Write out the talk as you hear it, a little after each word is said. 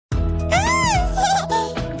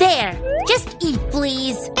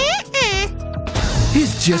please.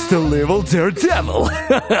 He's just a little daredevil.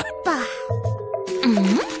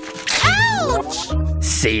 Ouch!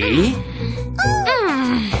 See?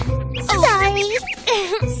 Sorry.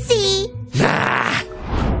 See? Ah.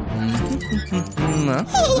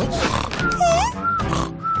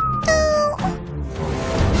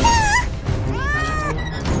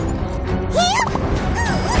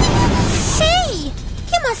 Hey!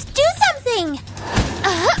 You must do something!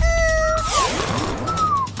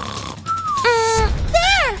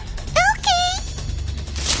 There! Okay!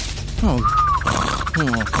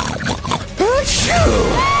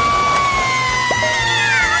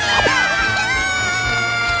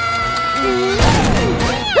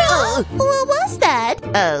 What was that?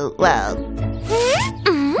 Oh, well.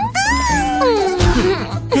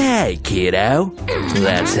 Hey, kiddo.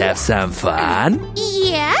 Let's have some fun.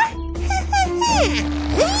 Yeah?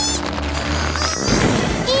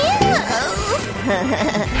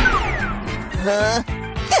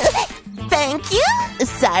 Thank you.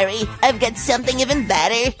 Sorry, I've got something even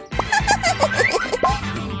better.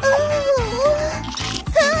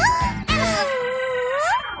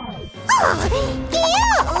 Ew!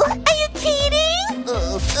 Are you kidding?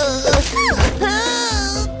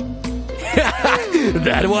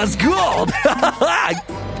 That was gold.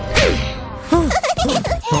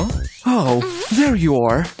 Oh, there you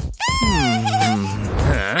are.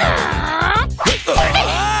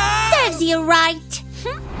 Serves you right.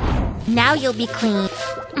 Now you'll be clean.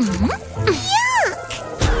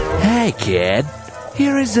 Hey, kid.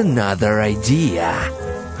 Here is another idea.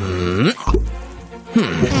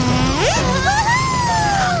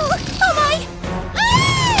 Oh my!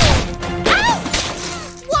 Ouch!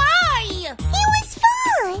 Why? It was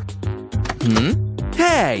fun.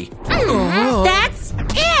 Hey. That's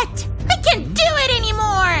it! I can't do it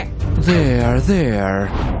anymore! There.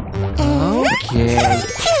 Okay.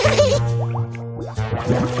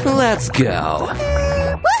 Let's go.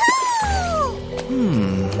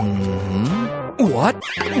 What?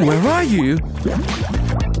 Where are you?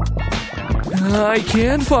 I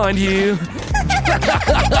can't find you.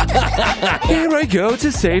 Here I go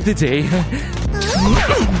to save the day.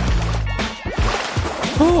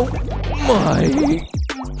 Oh my.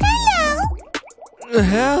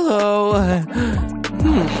 Hello.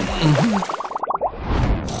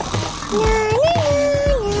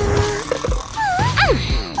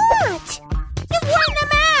 What? You won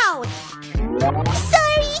them out!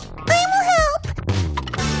 Sorry, I will help.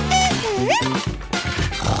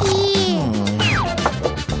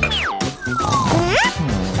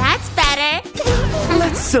 That's better.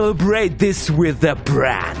 Let's celebrate this with a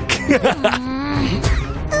prank.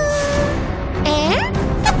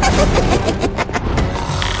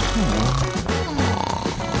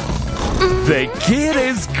 The kid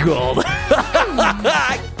is gold.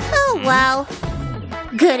 Oh well,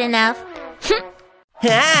 good enough.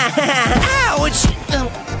 Ouch!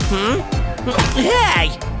 Hey!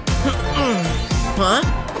 Huh?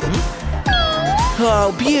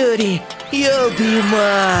 Oh, beauty, you'll be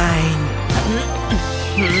mine.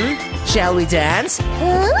 Shall we dance?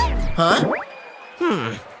 Huh?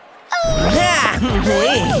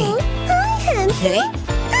 Hey! Hey!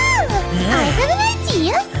 I have an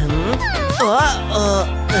idea.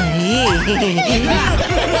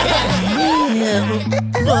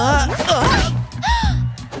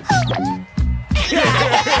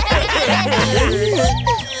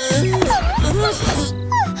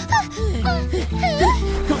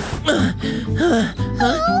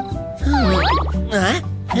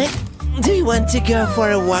 Do you want to go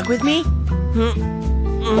for a walk with me?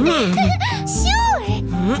 Sure.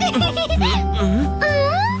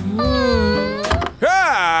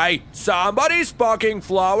 Hey! Somebody's packing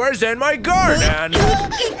flowers in my garden.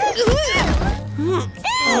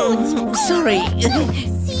 Sorry.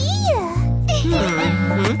 See ya.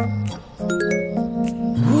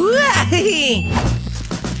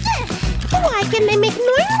 Why can they make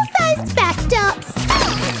normal-sized backdrops?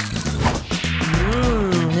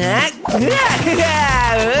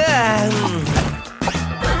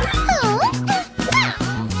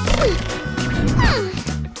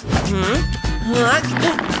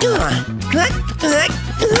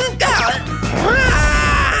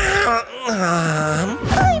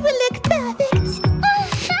 I will look perfect.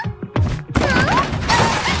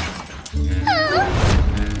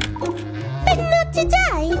 But not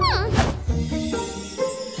today.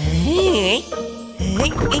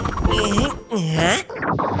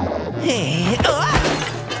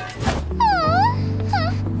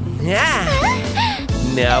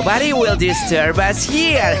 Nobody will disturb us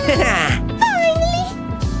here. Finally.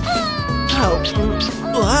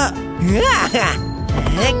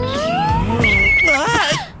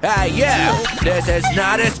 Hey, you! This is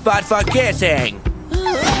not a spot for kissing!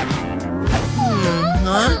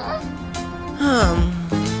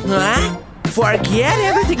 Forget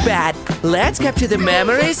everything bad. Let's capture the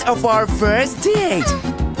memories of our first date.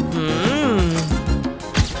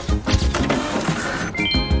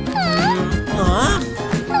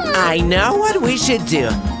 I know what we should do.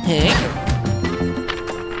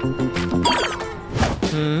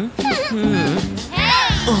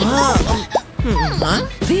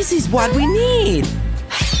 This is what we need.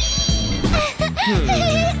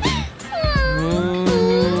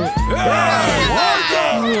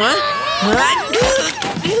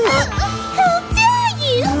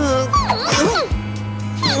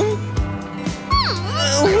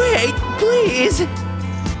 Wait, please.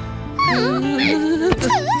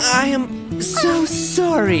 I am so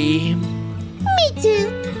sorry. Me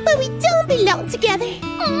too, but we don't belong together.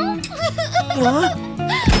 What?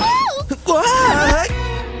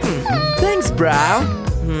 Thanks, bro.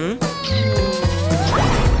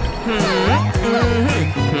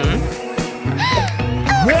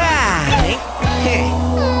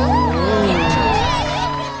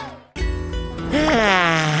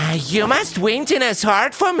 You must win Tina's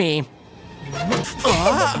heart for me.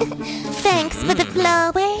 Thanks for the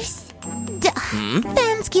flowers.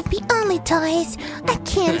 Fans give me only toys. I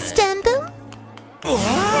can't stand them.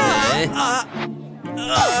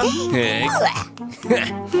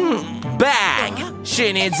 Bang!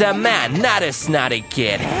 She needs a man, not a snotty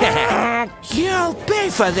kid. You'll pay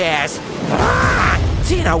for this.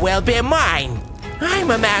 Tina will be mine.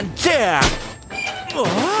 I'm a man too.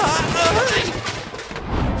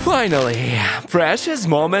 Finally, precious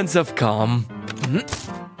moments have come.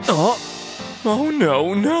 Oh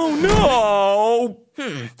no, no, no!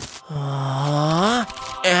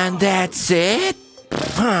 And that's it?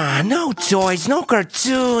 No toys, no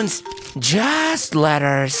cartoons, just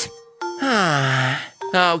letters.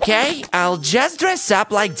 Okay, I'll just dress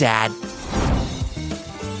up like that.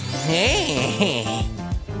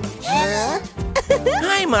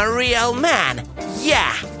 I'm a real man,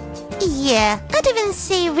 yeah. Yeah, I'd even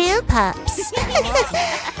say real pups.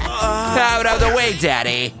 Out of the way,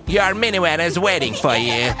 Daddy. Your minivan is waiting for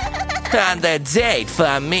you. And the date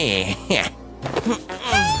for me.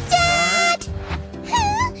 Dad!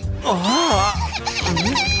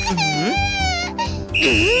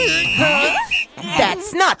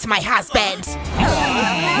 That's not my husband.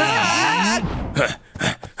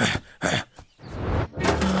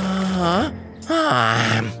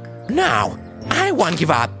 No, I won't give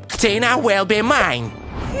up. Tina will be mine.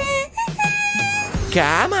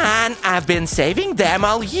 Come on, I've been saving them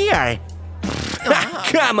all year.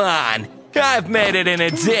 Come on, I've made it in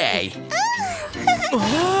a day.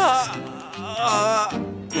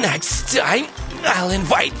 Next time, I'll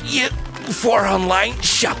invite you for online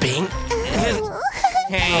shopping.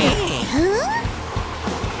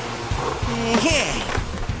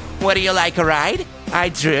 Would you like a ride? I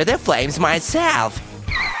drew the flames myself.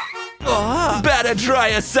 Better draw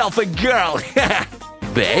yourself a girl.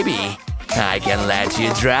 Baby, I can let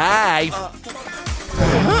you drive.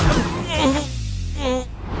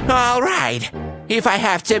 All right. If I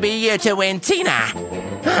have to be you to win Tina,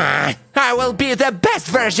 I will be the best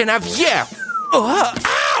version of you.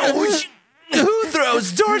 Ouch! Who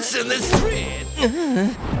throws doors in the street?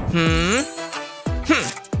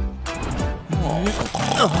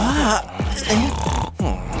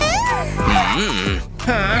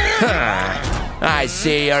 I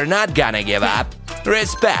see you're not gonna give up.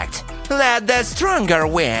 Respect. Let the stronger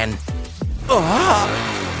win.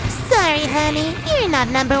 Sorry, honey. You're not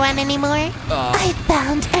number one anymore. I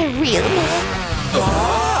found a real man.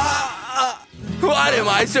 What am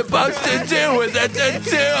I supposed to do with the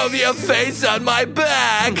tattoo of your face on my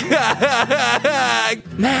back?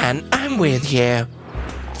 Man, I'm with you.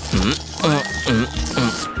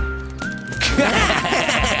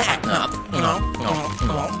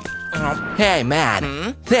 Hey,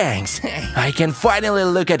 man. Thanks. I can finally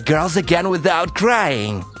look at girls again without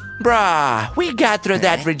crying. Bruh, we got through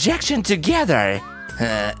that rejection together.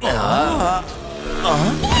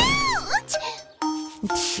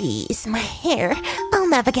 Jeez, my hair. I'll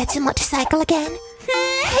never get to motorcycle again.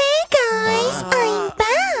 Hey, guys. I'm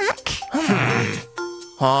back.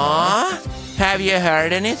 Have you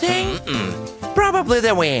heard anything? Probably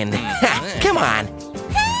the wind. Come on.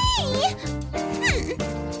 Hey!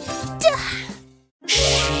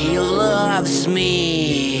 She loves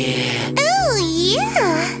me. Oh,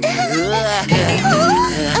 yeah.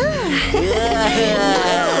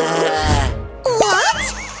 What?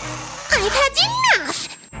 I've had enough.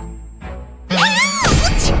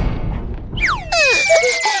 Ouch!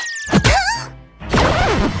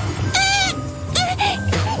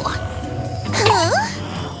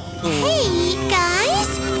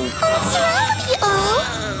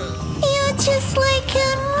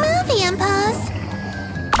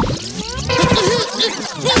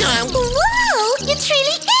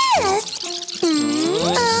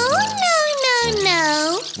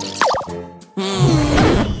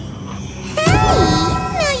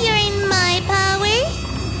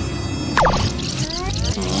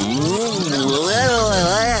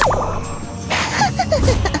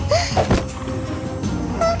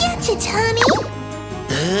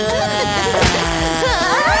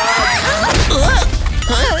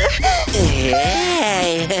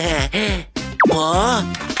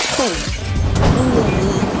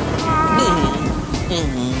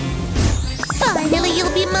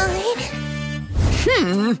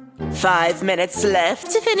 5 minutes left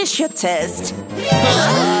to finish your test.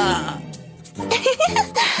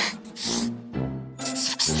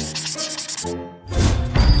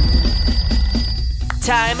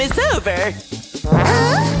 Time is over.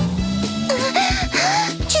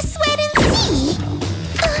 Just wait and see.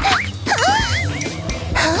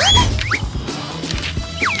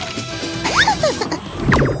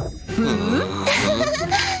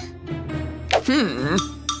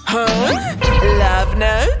 Love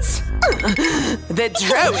notes? The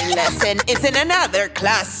drawing lesson is in another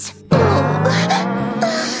class.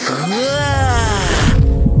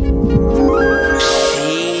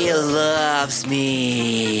 She loves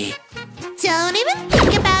me. Don't even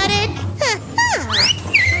think about it.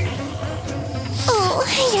 Oh,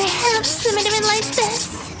 you're handsome and even like this.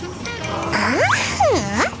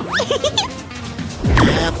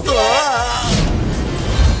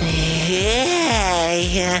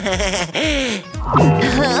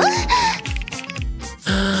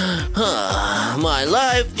 My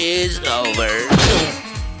life is over.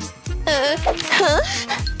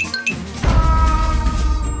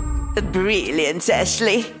 Brilliant,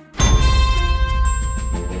 Ashley.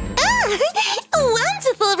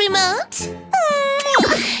 Wonderful remote.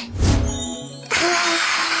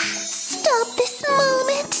 Stop this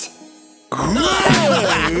moment.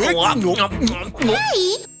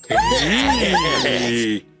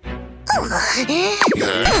 Hey.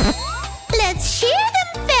 Let's share them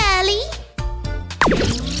fairly.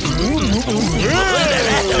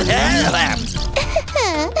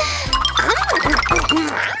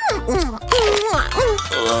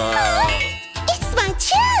 It's my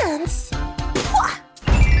chance.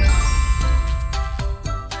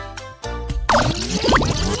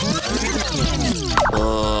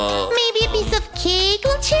 Maybe a piece of cake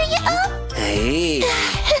will cheer you up. Hey.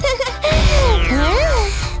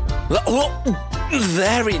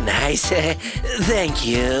 Very nice. Thank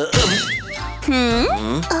you.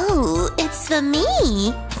 Oh, it's for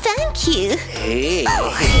me. Thank you. Hey.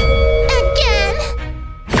 Again.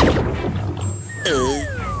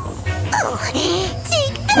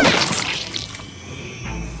 Take that.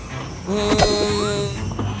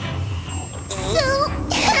 So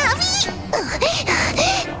happy.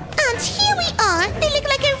 And here we are. They look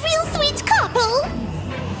like a real sweet couple.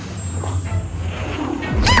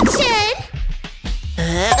 Action.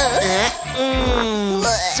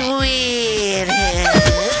 Sweet.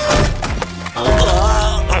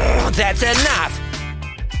 That's enough.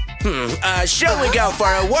 Shall we go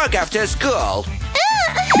for a walk after school?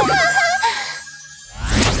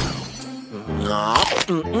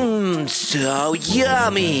 So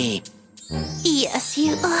yummy. Yes,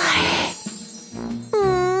 you are.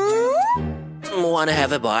 Wanna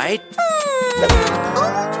have a bite?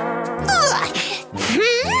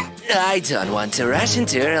 I don't want to rush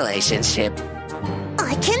into a relationship.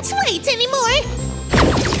 I can't wait anymore.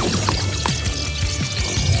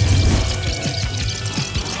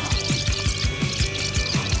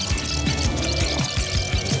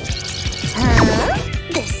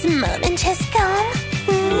 This moment has come.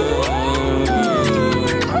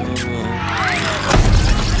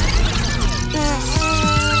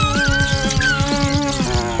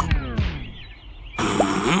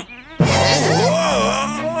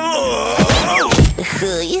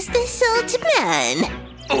 Who is this old man?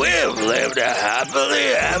 We've lived a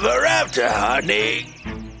happily ever after, honey.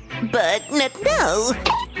 But no.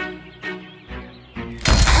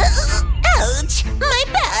 Ouch! My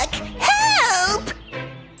back! Help!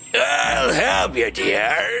 I'll help you,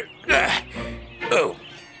 dear.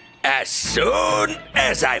 As soon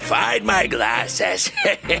as I find my glasses.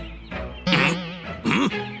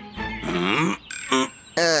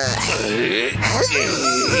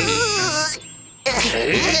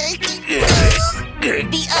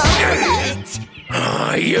 Be alright.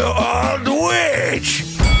 You old witch!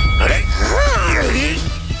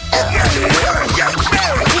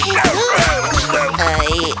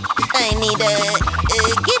 I need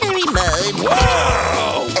get a remote.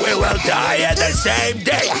 Whoa! We will die at the same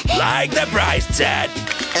day, like the priest said.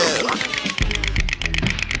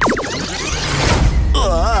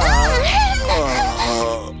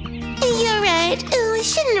 You're right. Oh, I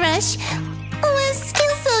shouldn't rush. Oh, I'm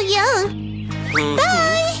still so young.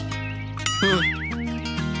 Bye.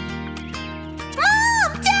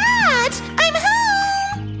 Mom! Dad! I'm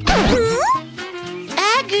home!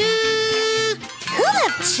 Agoo! Who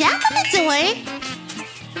left Jack on the door?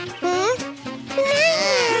 Mom?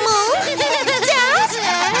 Dad?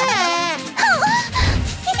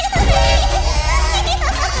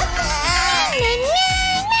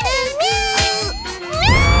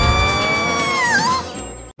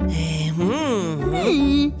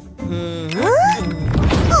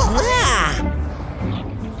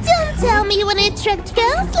 attract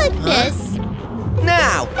girls like this.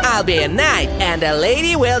 Now, I'll be a knight and a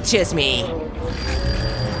lady will choose me. Why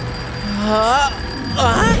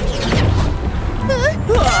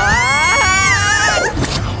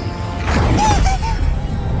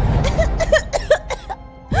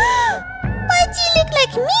do you look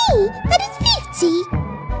like me? That is 50.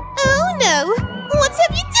 Oh no, what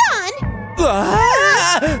have you done?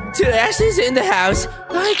 Two asses in the house.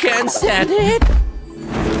 I can't stand it.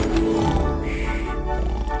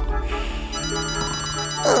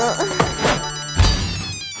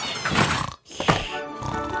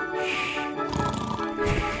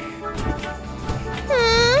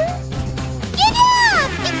 Get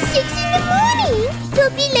up! It's 6 in the morning.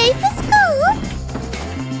 You'll be late for school.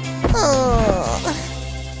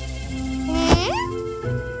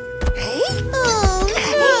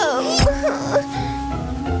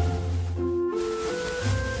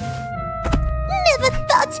 Never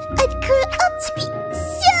thought I'd grow up to be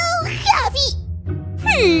so heavy.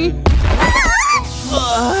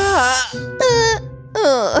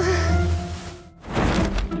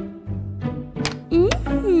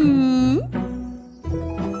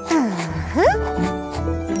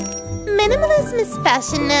 Minimalism is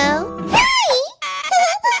fashion now. Hey!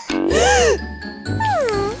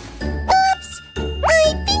 Oops! I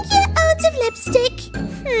think you're out of lipstick.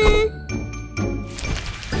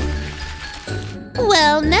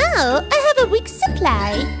 Well, now I have a week's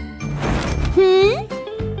supply.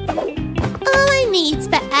 All I need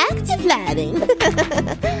for active lighting.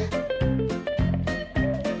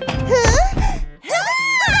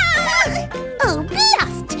 Oh,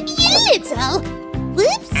 blast! You little!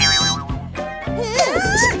 Whoopsie!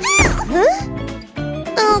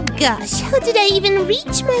 Oh gosh, how did I even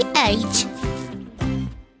reach my age?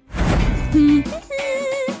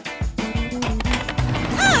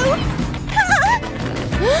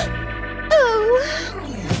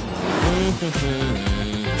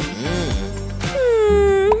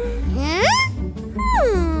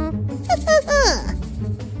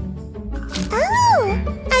 Oh,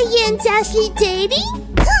 are you and Ashley dating?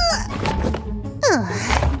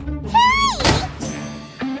 Hey!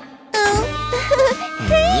 Oh,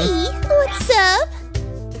 hey, what's up?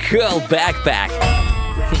 Cool backpack.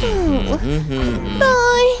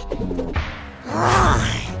 Bye.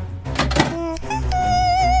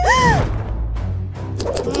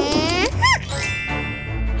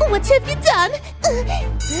 What have you done?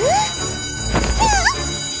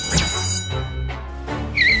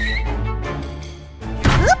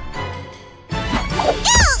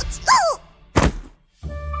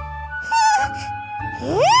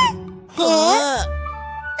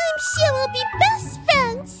 I'm sure we'll be best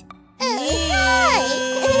friends. Hi.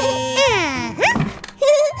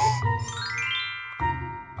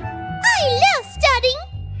 I love studying.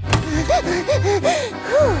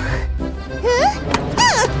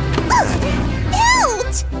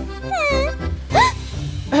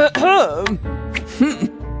 Out!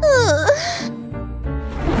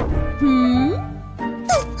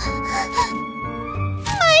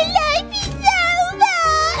 My life is over!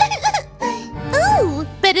 Oh,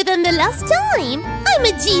 better than the last time. I'm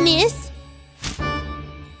a genius.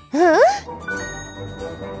 Huh?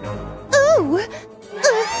 Oh!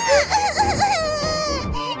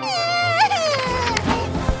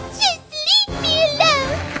 Just leave me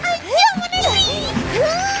alone! I don't want to leave!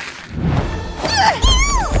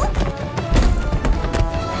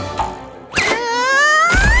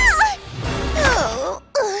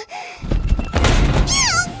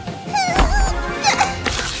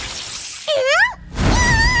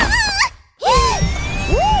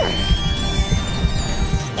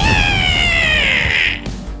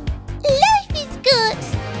 Life is good.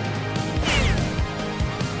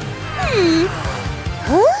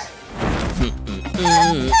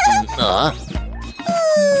 Huh?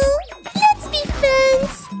 Oh, let's be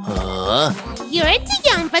friends. You're too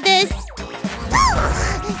young for this.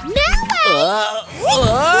 No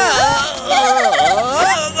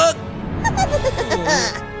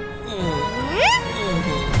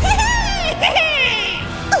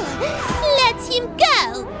Let him go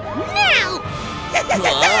now.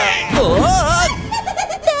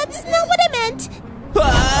 That's not what I meant.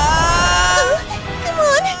 Come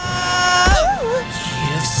on.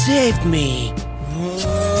 You've saved me.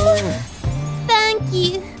 Thank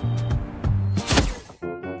you.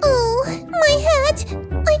 Oh, my head.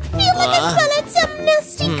 I feel like I swallowed some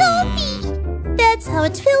nasty coffee. That's how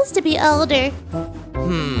it feels to be older.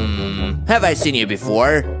 Have I seen you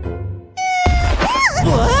before?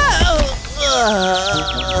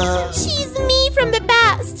 She's me from the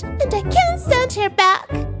past, and I can't stand her back.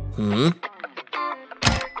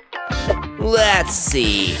 Let's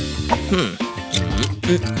see.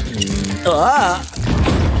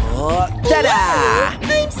 Ta-da!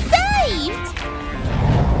 I'm saved!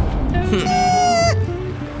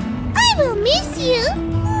 I will miss you.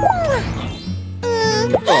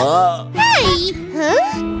 Hey! Huh?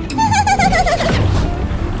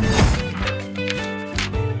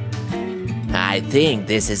 I think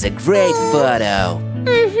this is a great photo.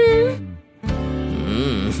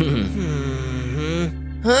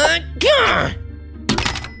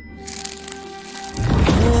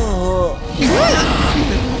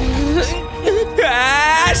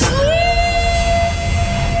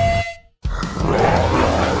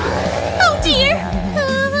 Oh dear!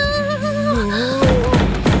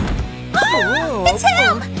 Oh, it's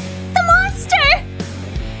him! The monster!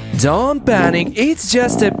 Don't panic, it's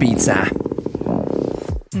just a pizza.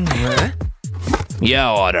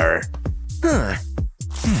 Your order.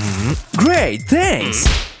 Great, thanks.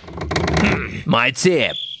 My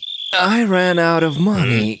tip. I ran out of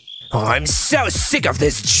money. I'm so sick of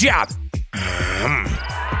this job.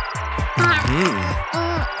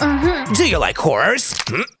 Do you like horrors?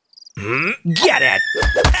 Get it!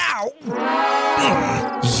 Ow!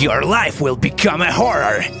 Your life will become a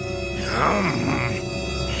horror.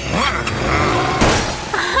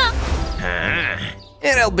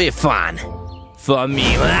 It'll be fun. For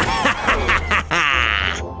me.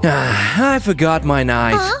 I forgot my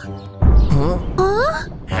knife.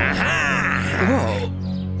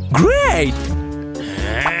 Great!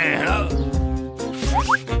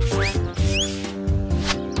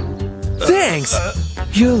 Thanks!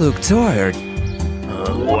 You look tired.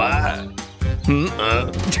 What?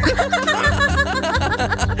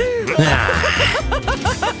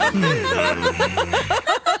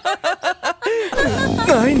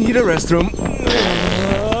 I need a restroom.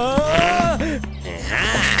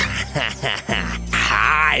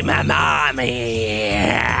 Hi, my mommy.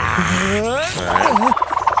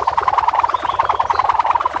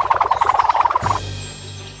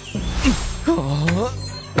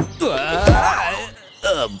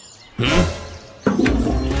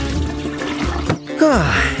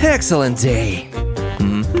 Excellent day.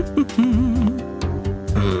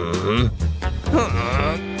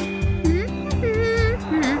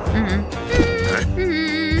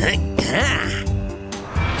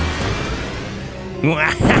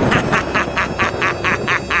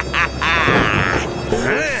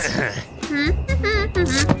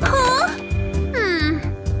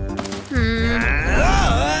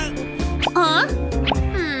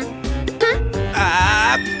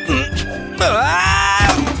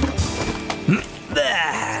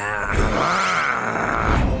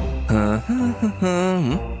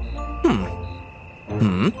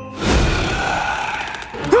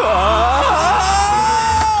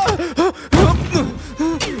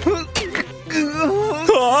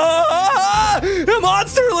 A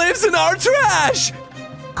monster lives in our trash!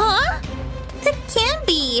 Huh? That can't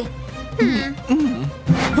be.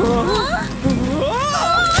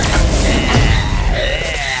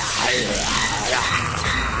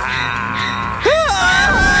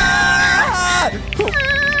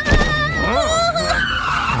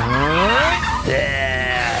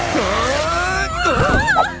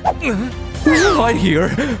 Right here.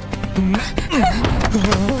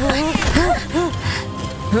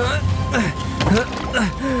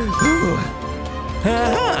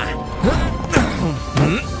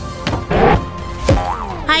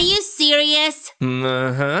 Are you serious?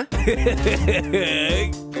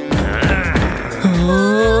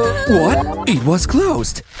 What? It was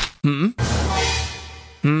closed. This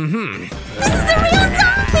is a real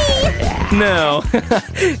zombie! No,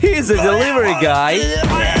 he's a delivery guy.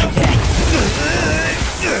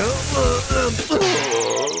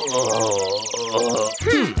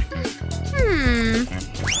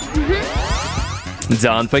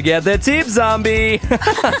 Don't forget the tip, zombie.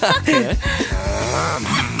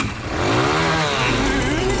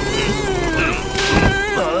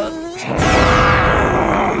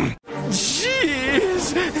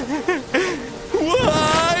 Jeez.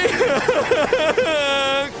 Why?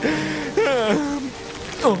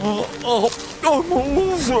 I'm a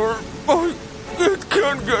loser. It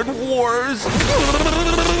can get worse.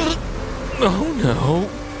 Oh no,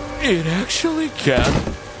 it actually can.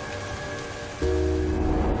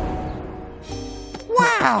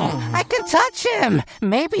 Wow, I can touch him.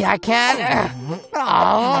 Maybe I can.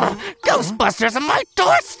 Oh, Ghostbusters on my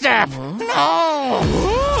doorstep. No.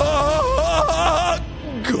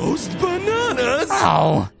 Ghost bananas.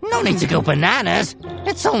 Oh, no need to go bananas.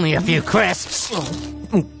 It's only a few crisps.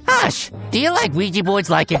 Hush, do you like Ouija boards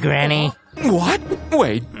like your granny? What?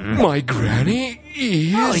 Wait, my granny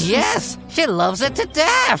is... Oh, yes, she loves it to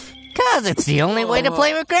death. 'Cause it's the only way to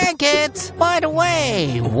play with grandkids. By the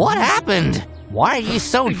way, what happened? Why are you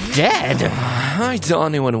so dead? I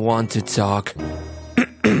don't even want to talk.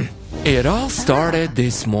 It all started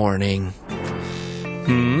this morning.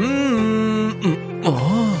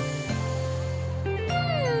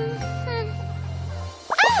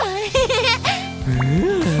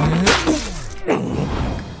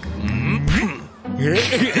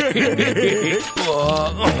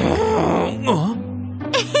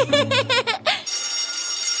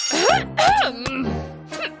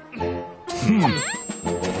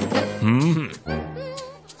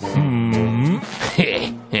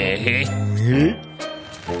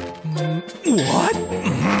 What?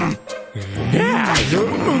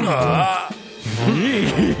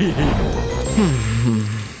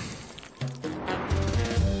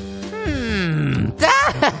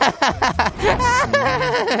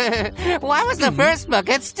 Why was the first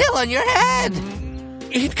bucket still on your head?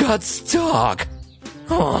 It got stuck.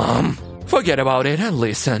 Forget about it and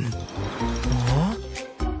listen.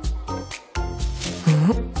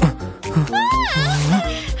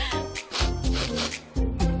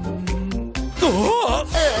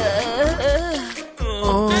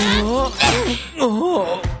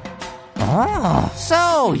 Oh,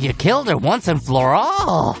 so you killed her once and for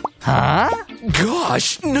all, huh?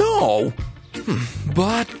 Gosh, no!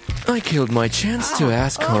 But I killed my chance to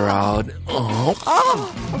ask her out.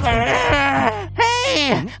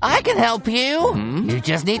 Hey, I can help you. You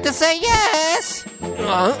just need to say yes.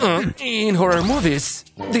 In horror movies,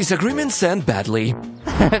 disagreements end badly.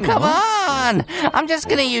 Come on. I'm just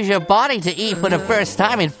gonna use your body to eat for the first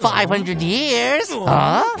time in 500 years.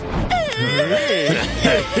 Huh?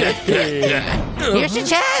 Here's your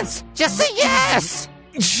chance. Just say yes.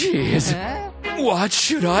 Jeez. What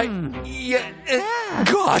should I...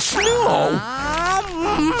 Gosh, no!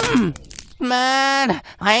 Man,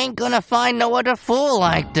 I ain't gonna find no other fool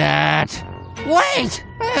like that. Wait!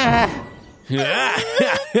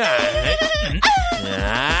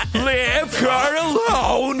 Leave her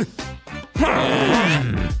alone!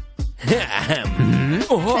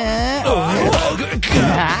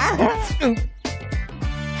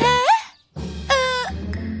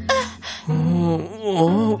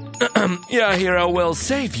 Yeah, hero will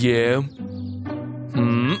save you.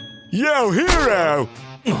 Yo, hero!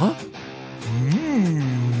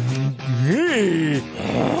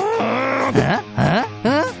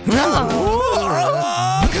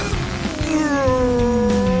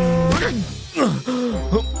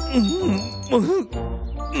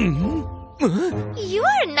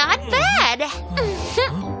 You're not bad.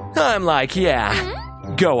 I'm like, yeah.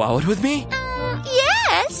 Go out with me?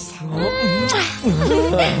 Yes.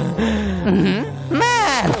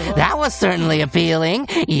 Man, that was certainly appealing.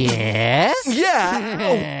 Yes?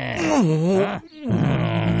 Yeah!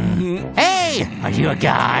 Hey, are you a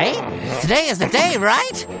guy? Today is the day,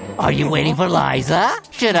 right? Are you waiting for Liza?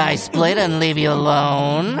 Should I split and leave you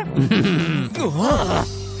alone?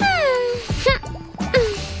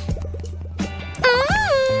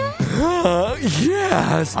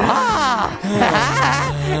 Yes!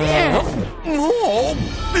 Oh,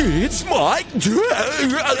 it's my...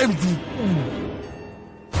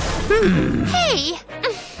 Hey,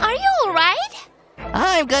 are you all right?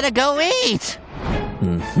 I'm gonna go eat.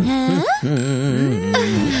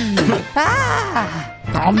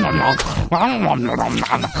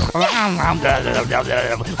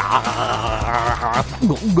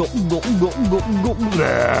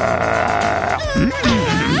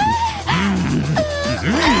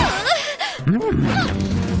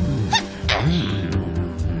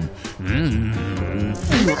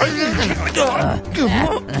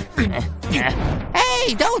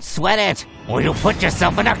 Hey, don't sweat it, or you'll put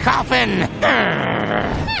yourself in a coffin.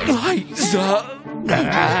 Liza!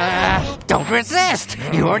 Don't resist.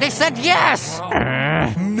 You already said yes.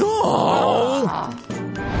 No!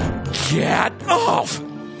 Get off!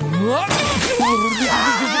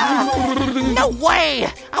 No way!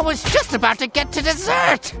 I was just about to get to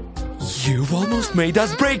dessert. You've almost made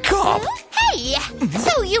us break up! Hey,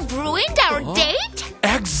 so you've ruined our date?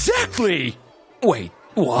 Exactly! Wait,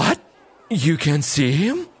 what? You can see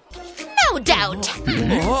him? No doubt.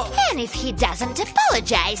 And if he doesn't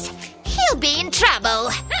apologize, he'll be in trouble.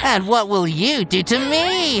 And what will you do to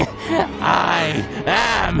me? I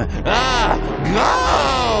am a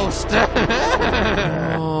ghost!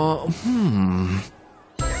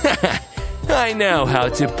 I know how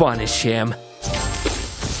to punish him.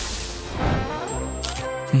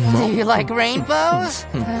 Do you like rainbows?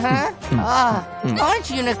 Huh? Aren't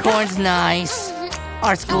unicorns nice?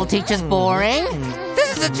 Our school teacher's boring?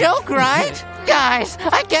 This is a joke, right? Guys,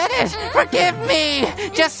 I get it. Forgive me.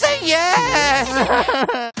 Just say yes.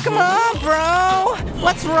 Come on, bro.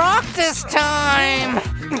 Let's rock this time.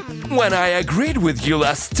 When I agreed with you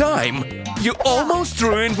last time, you almost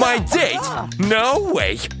ruined my date. No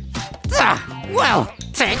way. Well,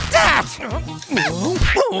 take that.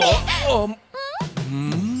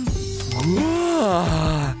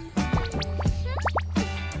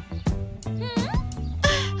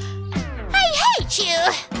 I hate you.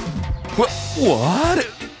 What?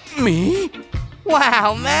 Me?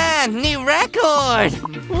 Wow, man, new record.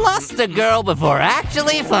 Lost the girl before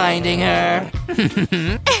actually finding her. No,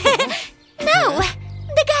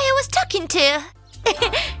 the guy I was talking to.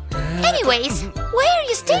 Anyways, why are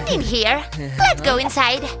you standing here? Let's go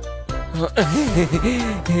inside.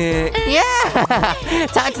 Yeah!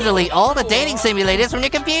 Time to delete all the dating simulators from your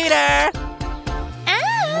computer.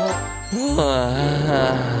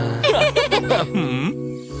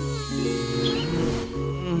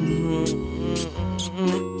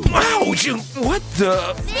 Ouch! What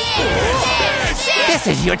the? This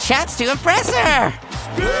is your chance to impress her.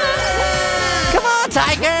 Come on,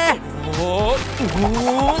 Tiger.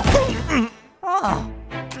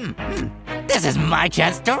 This is my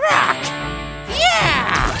chance to rock.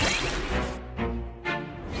 Yeah!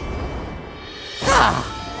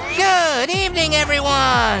 Good evening,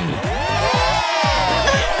 everyone.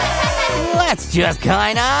 Let's just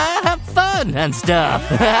kinda have fun and stuff.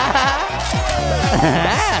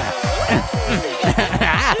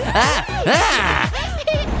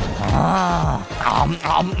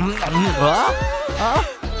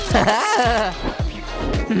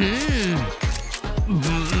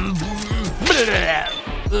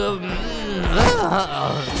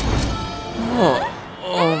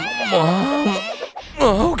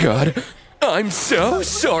 Oh God, I'm so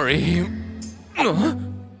sorry.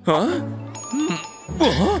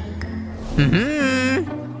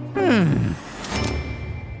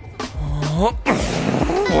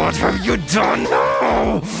 What have you done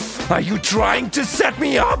now? Are you trying to set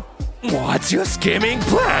me up? What's your scheming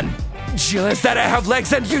plan? Jealous that I have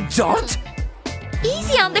legs and you don't?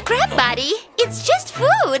 Easy on the crab, buddy. It's just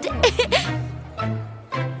food.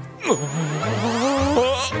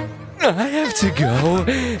 I have to go.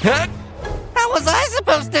 How was I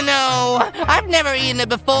supposed to know? I've never eaten it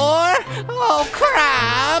before. Oh,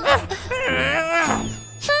 crab!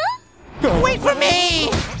 Wait for me!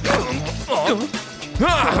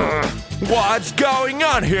 What's going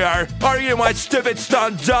on here? Are you my stupid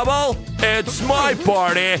stunt double? It's my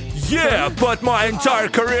party. Yeah, put my entire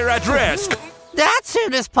career at risk. That's who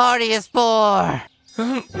this party is for.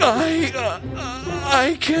 I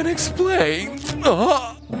can't explain.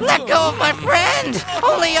 Let go of my friend!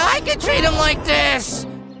 Only I can treat him like this!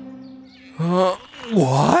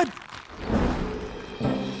 What?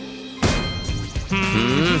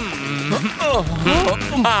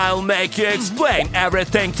 I'll make you explain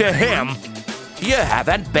everything to him. You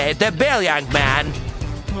haven't paid the bill, young man.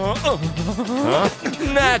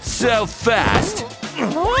 Not so fast.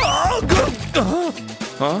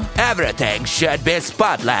 Everything should be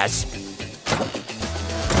spotless.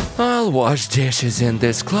 I'll wash dishes in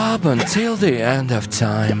this club until the end of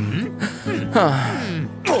time.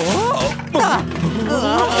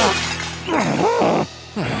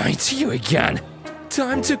 It's you again.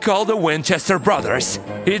 Time to call the Winchester brothers.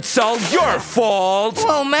 It's all your fault.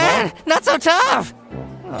 Oh man, not so tough!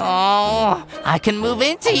 Oh, I can move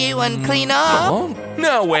into you and clean up. Oh,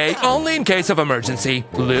 no way, only in case of emergency.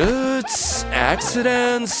 Loots,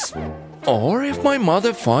 accidents, or if my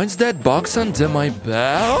mother finds that box under my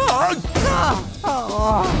bed.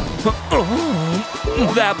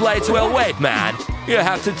 The plates will wait, man. You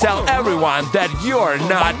have to tell everyone that you're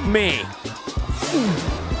not me.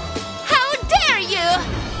 How dare you!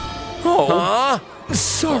 Oh,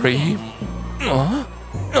 sorry.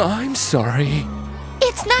 I'm sorry.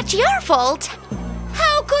 It's not your fault.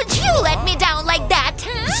 How could you let me down like that,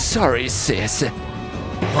 huh? Sorry, sis.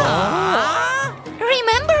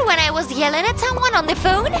 Remember when I was yelling at someone on the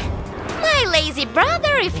phone? My lazy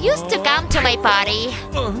brother refused to come to my party.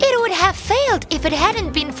 It would have failed if it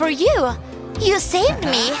hadn't been for you. You saved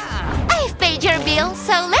me. I've paid your bill,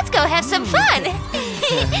 so let's go have some fun.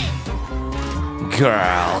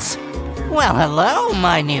 Girls. Well, hello,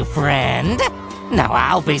 my new friend. Now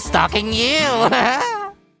I'll be stalking you.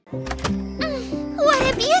 What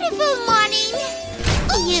a beautiful morning.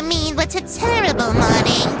 You mean what's a terrible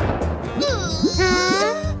morning?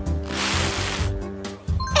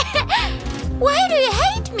 Why do you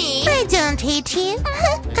hate me? I don't hate you.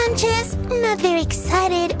 I'm just not very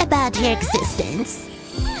excited about your existence.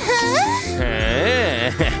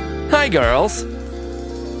 Hi, girls.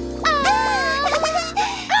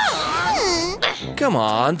 Come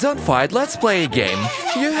on, don't fight, let's play a game.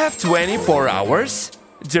 You have 24 hours,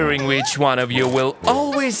 during which one of you will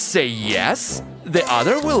always say yes, the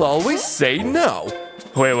other will always say no.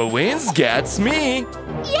 Whoever wins gets me.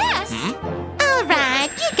 Yes. All right,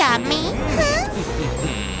 you got me.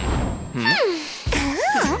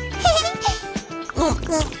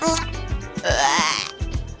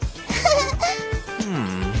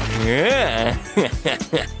 Yeah.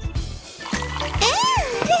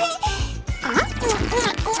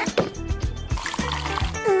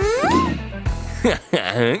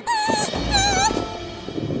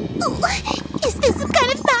 Is this some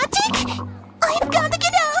kind of magic? I've got to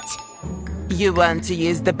get out. You want to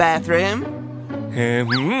use the bathroom? Oh,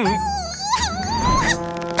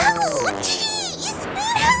 jeez.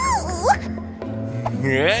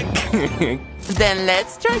 No. Then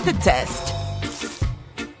let's try the test.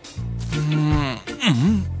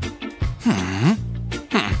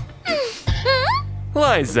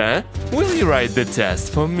 Liza, will you write the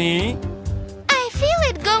test for me? I feel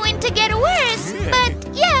it going to get worse, but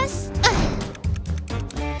yes.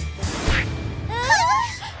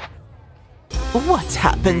 What's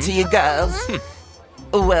happened to you girls?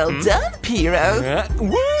 Well done, Pear.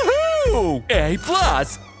 Woohoo! A+.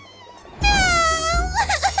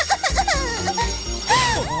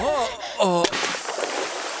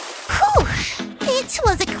 It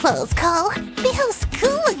was a close call. The whole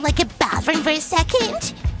school looked like a bathroom for a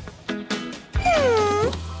second.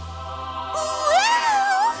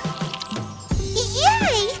 Wow!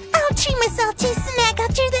 Yay! I'll treat myself to a snack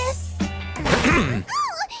after this.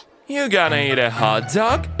 You gonna eat a hot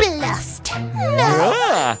dog? Blast! No!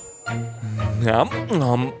 Ah.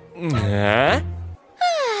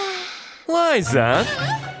 Liza,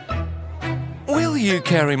 will you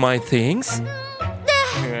carry my things?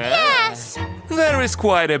 Yes! There is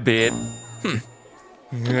quite a bit.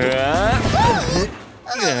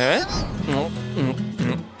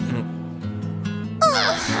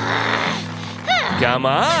 Come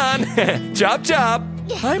on! Chop chop!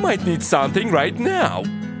 I might need something right now.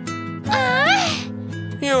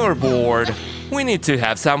 You're bored. We need to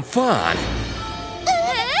have some fun.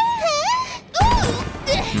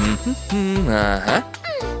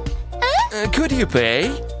 Could you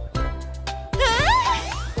pay?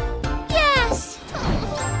 Yes!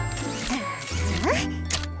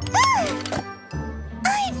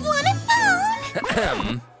 I've won a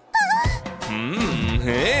phone!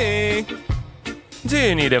 Hey. Do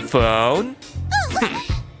you need a phone?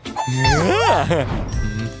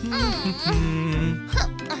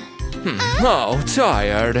 Oh,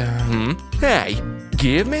 tired. Hey,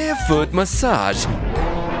 give me a foot massage.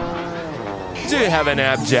 Do you have an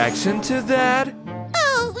objection to that?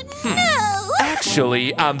 Oh, no!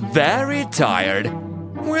 Actually, I'm very tired.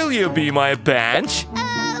 Will you be my bench?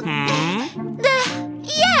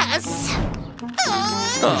 Yes!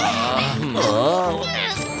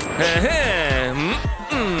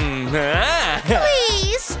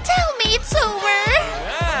 Please, tell me it's over!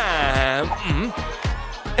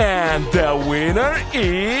 And the winner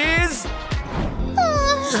is...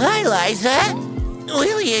 Hi, Liza.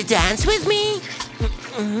 Will you dance with me?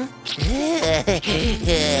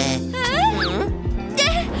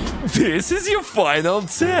 This is your final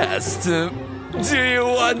test. Do you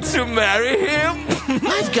want to marry him?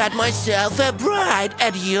 I've got myself a bride,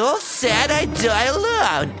 and you said I'd die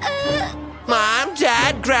alone. Mom,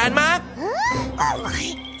 Dad, Grandma?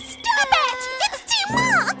 Stop it! It's too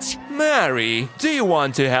much! Mary, do you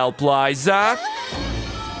want to help Liza?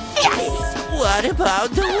 Yes! What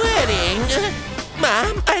about the wedding?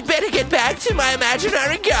 Mom, I'd better get back to my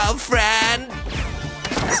imaginary girlfriend.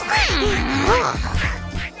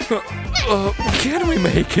 Can we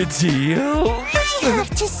make a deal? I have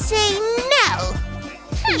to say no!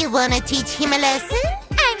 You wanna teach him a lesson?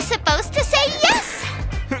 I'm supposed to say yes!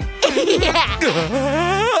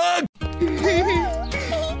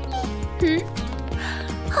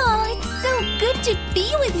 Oh, it's so good to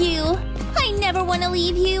be with you. I never want to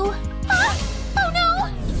leave you. Oh no!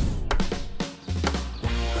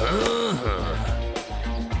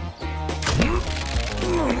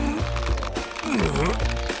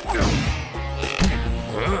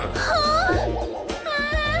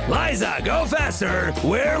 Liza, go faster!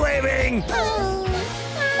 We're leaving!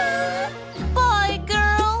 Bye,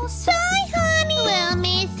 girls. Bye, honey! We'll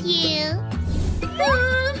miss you.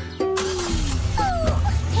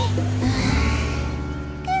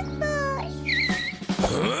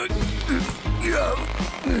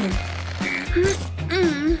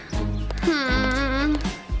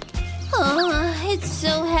 Oh, it's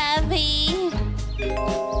so heavy.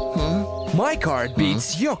 card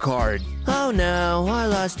beats your card. Oh no, I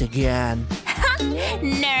lost again.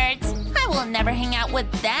 Nerds! I will never hang out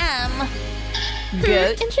with them.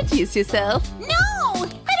 Go introduce yourself. No!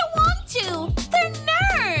 I don't want to! They're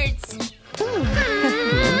nerds!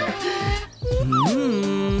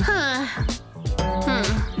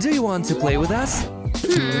 Do you want to play with us?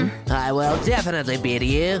 I will definitely beat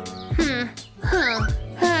you.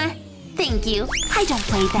 Thank you. I don't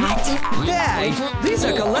play that. Hey, these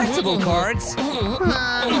are collectible cards.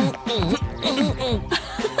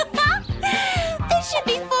 They should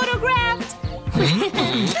be photographed.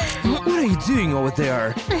 What are you doing over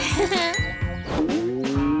there?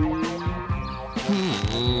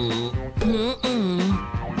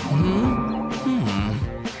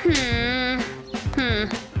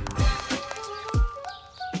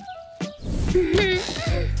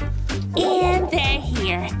 And they're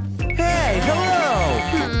here. Hey, hello!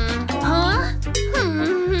 Huh?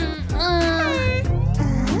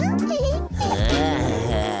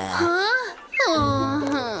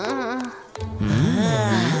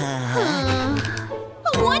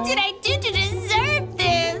 What did I do to deserve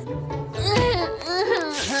this?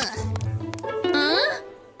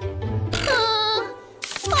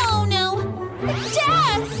 Oh no!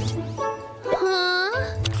 Dust!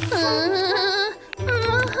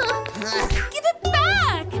 Give it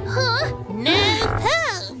back! No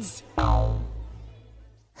thanks!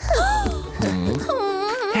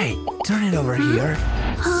 Hey, turn it over here.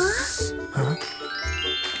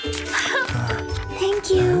 Thank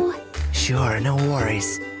you. Sure, no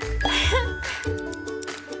worries.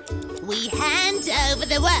 We hand over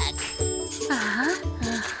the work.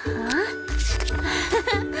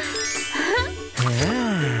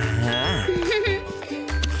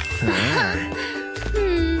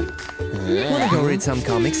 Wanna go read some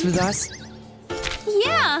comics with us?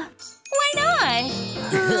 Yeah, why not?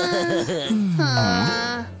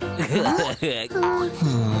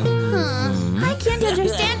 I can't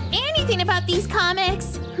understand anything about these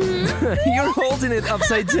comics. You're holding it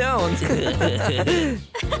upside down. Look!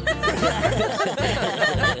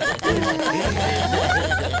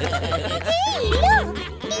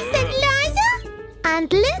 Is that Liza?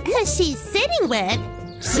 And look who she's sitting with.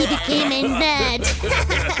 She became a nerd.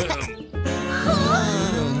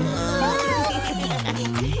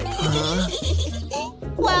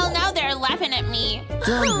 Well, now they're laughing at me.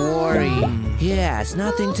 Don't worry. Yes,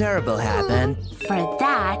 nothing terrible happened. For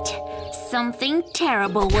that, something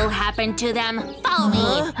terrible will happen to them. Follow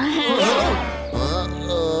me.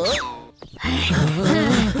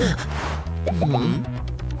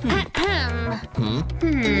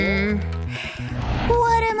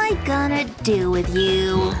 What am I gonna do with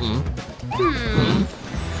you?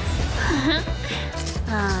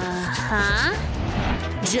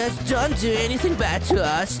 Just don't do anything bad to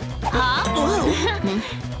us. I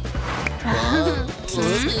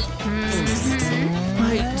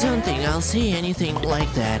don't think I'll see anything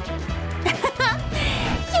like that.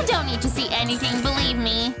 You don't need to see anything, believe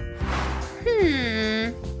me.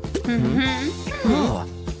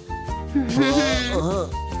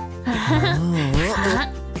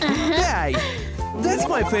 Hey, that's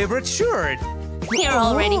my favorite shirt. You're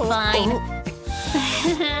already fine.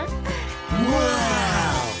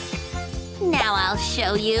 Wow! Now I'll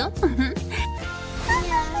show you.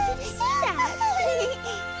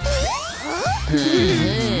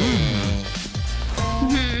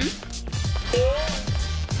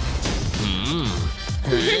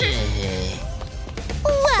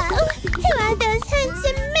 Wow! Who are those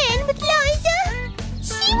handsome men with Liza?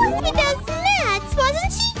 She was with those lads,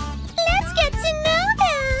 wasn't she? Let's get to know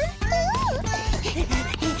them.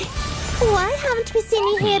 Why haven't we seen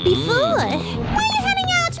you here before? Why are you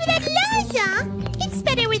hanging out with that Liza? It's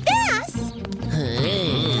better with us.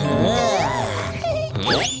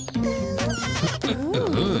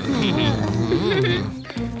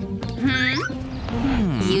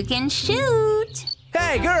 You can shoot.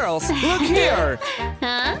 Hey, girls, look here.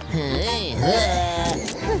 Huh?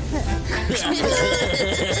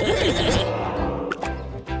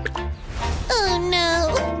 Oh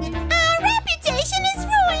no! Our reputation is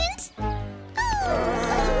ruined!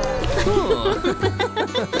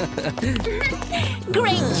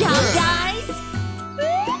 Great job, guys.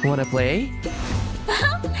 Wanna play?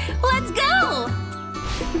 Let's go.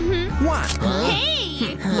 One.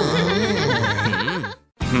 Hey.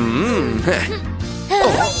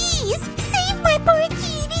 Please! Save my poor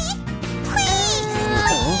kitty! Please!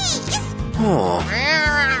 Please!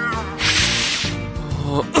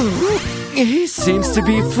 He seems to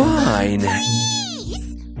be fine.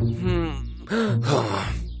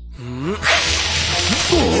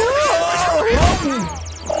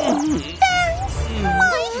 They're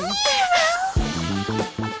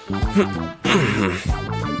He's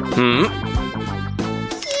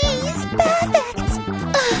perfect.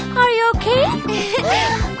 Are you okay?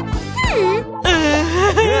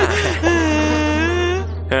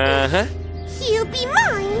 Uh-huh. He'll be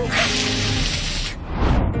mine.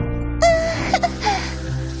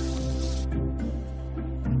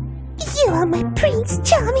 You are my Prince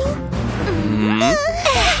Charming.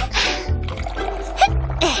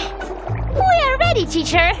 We are ready,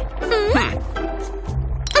 teacher.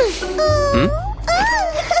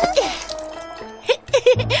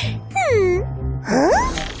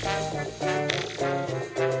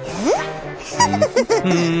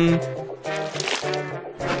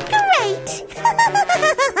 Great.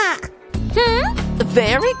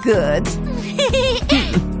 Very good.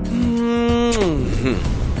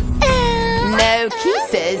 No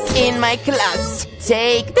kisses in my class.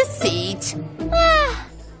 Take the seat.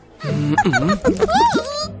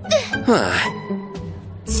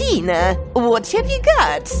 Tina, what have you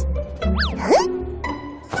got?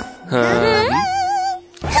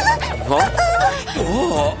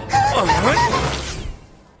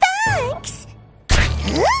 Thanks.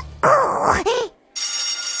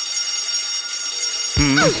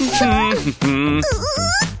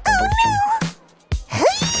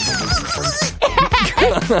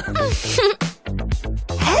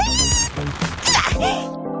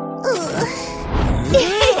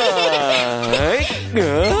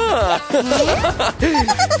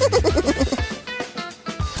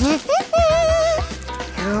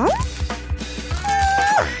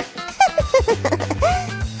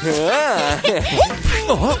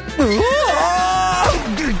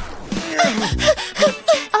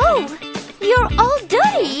 Oh, you're all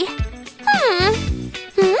dirty.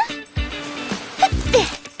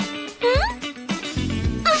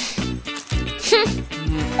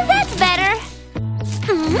 That's better.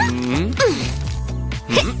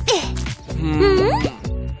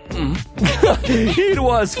 It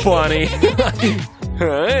was funny.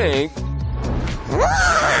 Hey.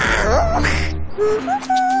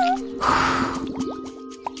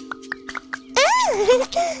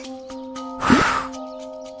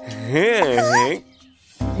 Hey.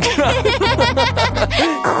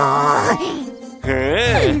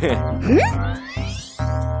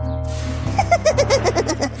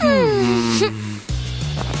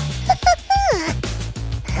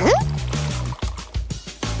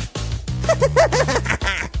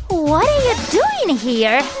 What are you doing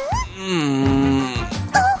here?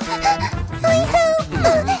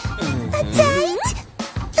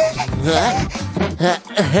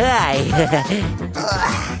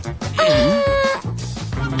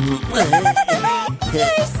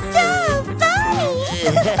 You're so funny.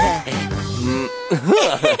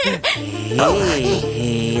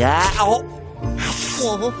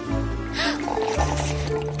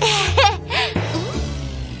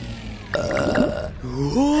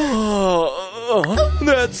 Oh,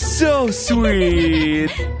 that's so sweet.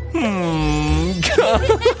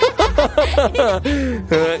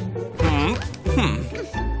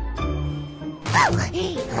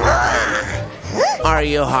 Are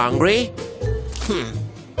you hungry? You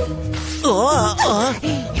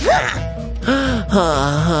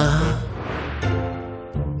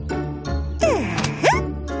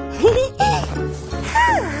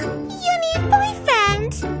need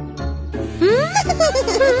boyfriend.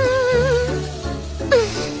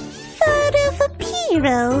 Thought of a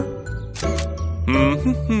hero.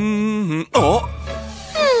 Oh.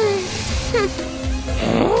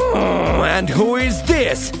 And who is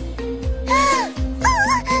this?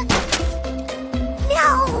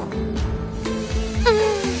 No.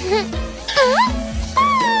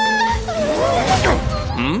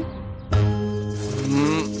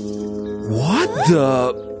 What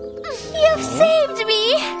the? You've saved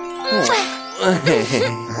me.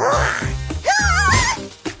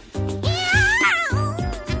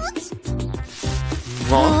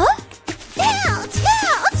 Huh? Out,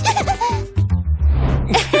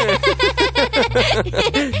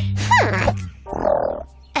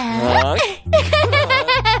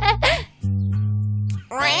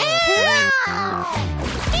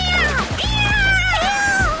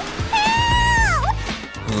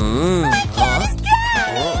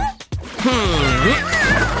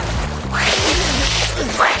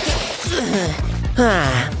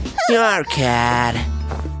 Huh? Your cat.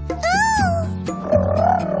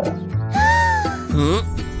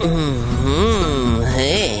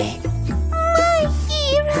 Hey. My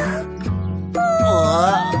hero.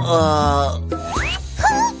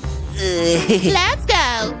 Let's go.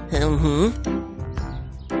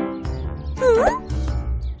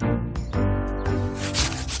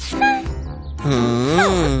 You'll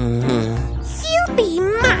be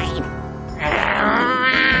mine.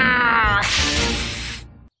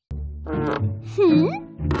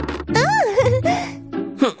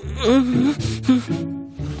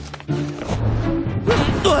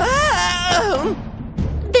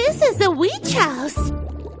 This is a witch house.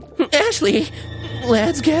 Ashley,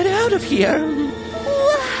 let's get out of here.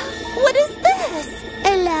 What is this?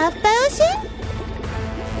 A love potion?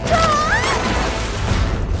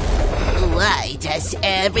 Why does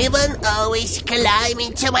everyone always climb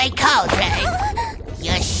into my cauldron?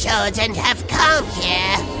 You shouldn't have come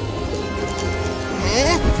here.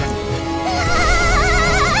 Huh?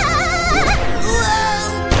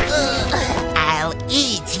 I'll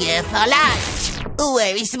eat you for lunch.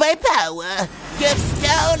 Where is my power? You've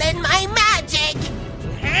stolen my magic.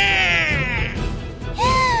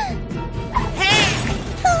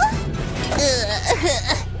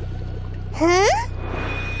 Huh?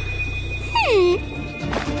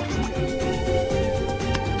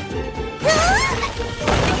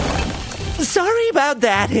 Sorry about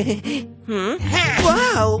that.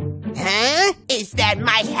 Wow. Huh? Is that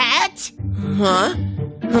my hat? Huh?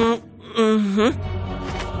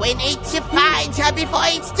 We need to find her before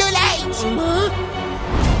it's too late.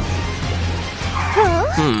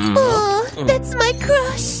 Oh, that's my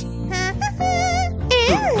crush.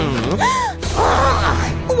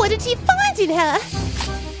 What did you find in her?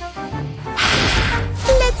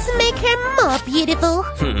 Let's make her more beautiful.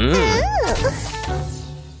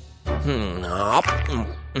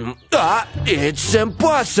 It's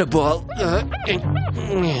impossible.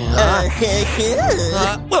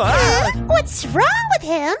 What's wrong with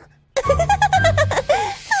him?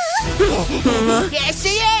 Here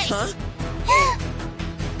she is.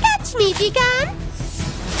 Catch me if you can.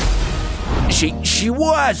 She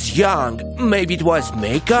was young. Maybe it was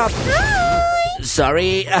makeup. Hi.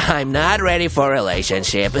 Sorry, I'm not ready for a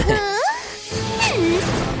relationship.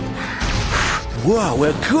 Whoa,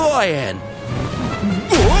 we're going.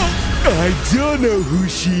 I don't know who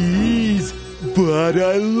she is, but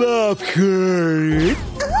I love her.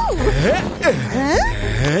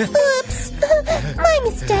 Oops. My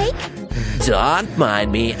mistake. Don't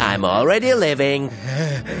mind me, I'm already leaving.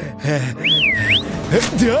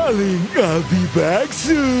 Darling, I'll be back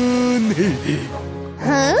soon.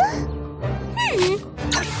 Huh?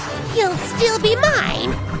 You'll still be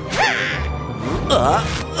mine.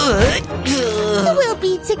 We'll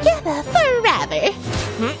be together forever.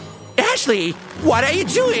 Ashley, what are you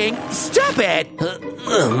doing? Stop it!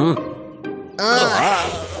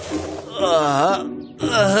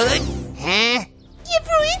 You've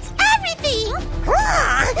ruined everything.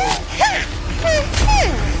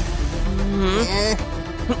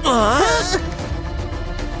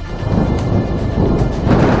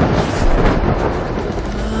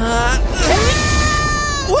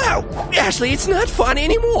 Wow, Ashley, it's not fun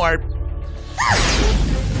anymore.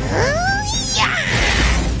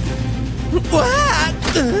 What?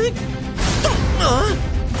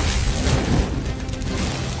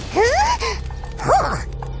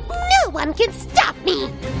 No one can stop me.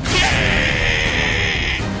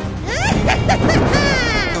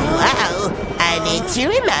 Wow, I need to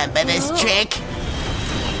remember this trick.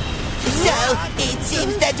 So, it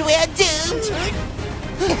seems that we're doomed.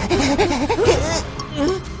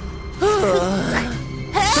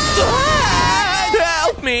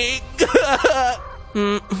 Help me!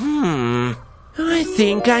 I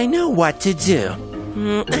think I know what to do.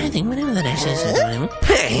 I think whatever the next is. Where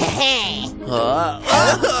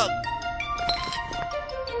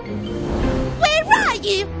are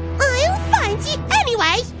you? I'll find you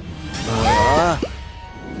anyway.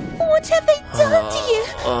 What have they done to you?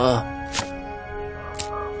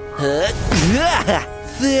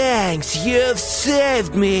 Thanks, you've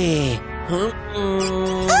saved me.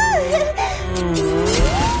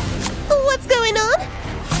 What's going on?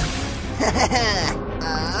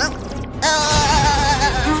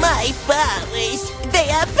 My powers, they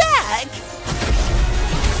are back.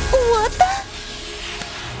 What the?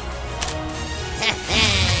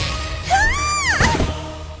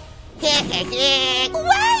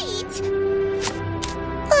 Wait!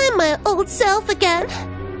 I'm my old self again.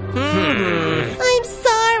 I'm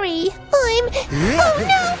sorry. Oh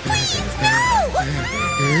no, please, no!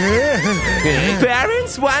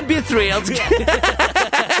 Parents won't be thrilled.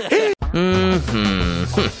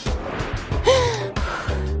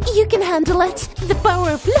 You can handle it. The power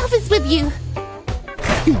of love is with you.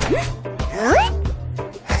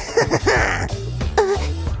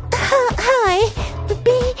 Hi.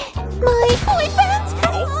 Be my boyfriend.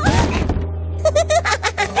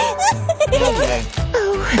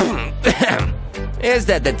 Is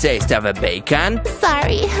that the taste of a bacon?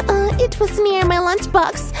 Sorry, it was near my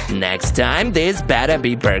lunchbox. Next time, this better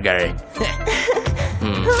be burger.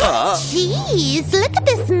 Jeez, look at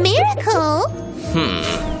this miracle!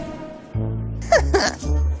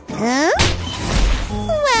 Huh?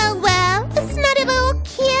 Well, it's not a little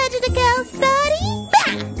kid in a girl's body.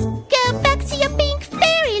 Bah! Go back to your pink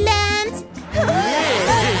fairyland!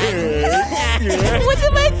 What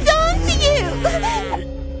have I done to you?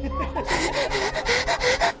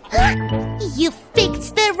 You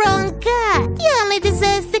picked the wrong guy. You only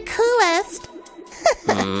deserve the coolest.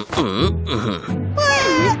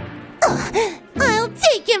 I'll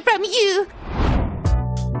take him from you.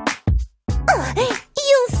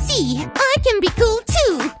 You'll see, I can be cool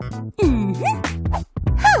too.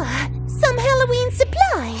 Some Halloween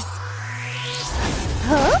supplies.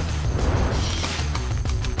 Huh?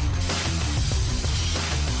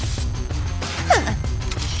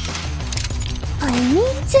 I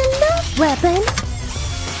need a love weapon.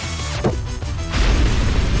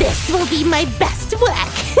 This will be my best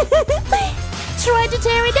work. Try to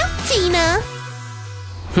tear it up, Tina.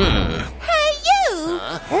 Hey, you!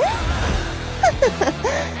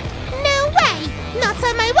 No way! Not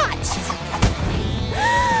on my watch! No!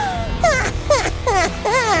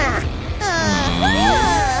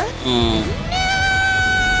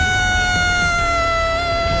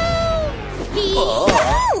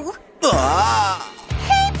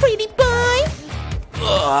 Hey, pretty boy!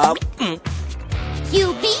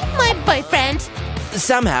 You'll be my boyfriend.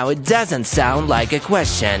 Somehow it doesn't sound like a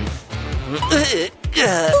question.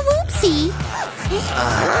 Whoopsie!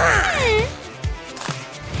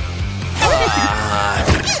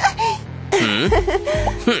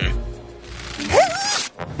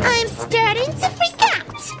 I'm starting to freak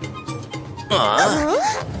out.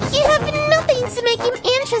 You have nothing to make him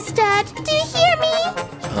interested. Do you hear me?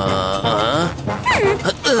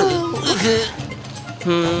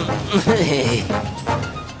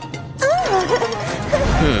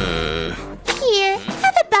 Here,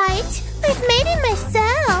 have a bite. I've made it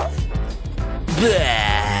myself.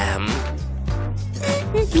 Bam!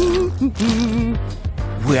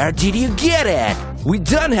 Where did you get it? We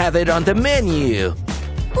don't have it on the menu.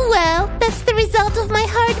 Well, that's the result of my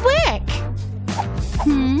hard work.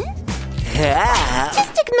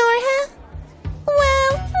 Just ignore her.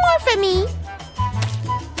 Well, more for me.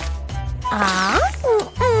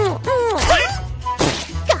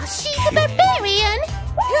 Gosh, she's a barbarian.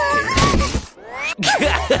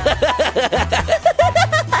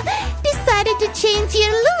 Decided to change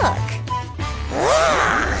your look.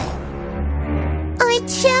 I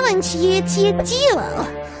challenge you to a duel.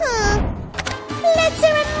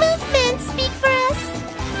 Letter and movement speak for us.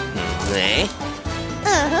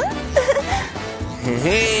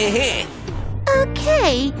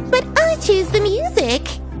 Okay, but I choose the music.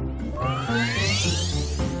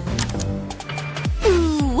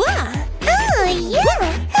 Ooh,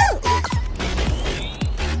 yeah.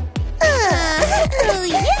 Oh,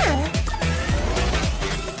 yeah.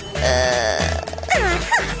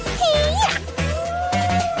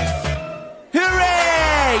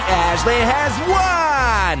 Hooray! Ashley has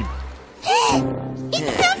won!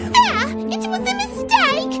 It's not fair! It was a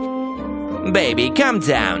mistake! Baby, calm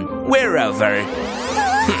down. We're over.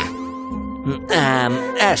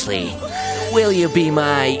 Ashley, will you be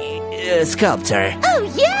my sculptor? Oh,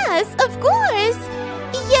 yes, of course!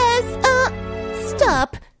 Yes,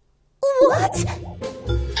 stop. What?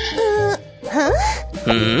 Huh?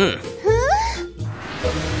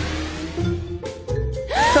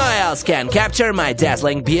 Who else can capture my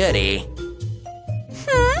dazzling beauty?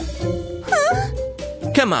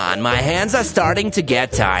 Come on, my hands are starting to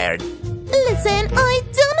get tired. Listen, I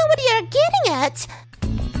don't know what you're getting at.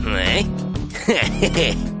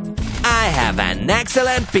 I have an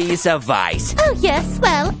excellent piece of advice. Oh, yes,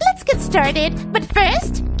 well, let's get started. But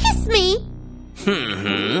first, kiss me.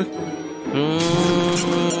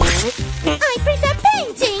 I prefer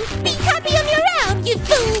painting. Be happy on your own, you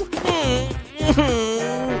fool.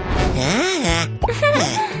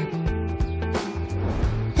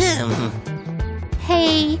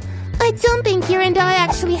 Hey, I don't think you and I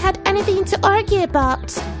actually had anything to argue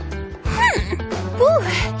about. Ooh,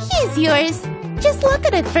 here's yours. Just look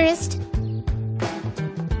at it first.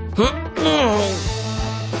 No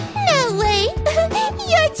way!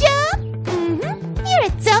 Your job? You're a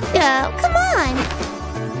tough girl. Come on.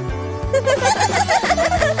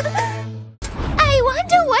 I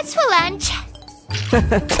wonder what's for lunch.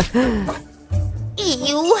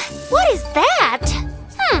 Ew, what is that?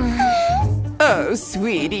 Oh,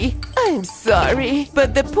 sweetie, I'm sorry,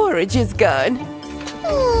 but the porridge is gone.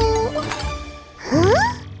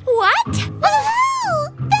 What? Oh,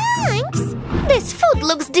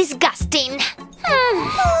 looks disgusting. Oh,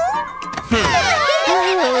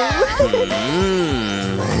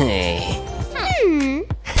 hey!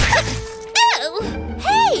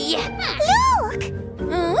 Look!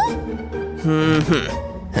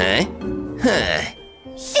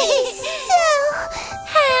 He's so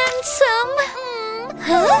handsome.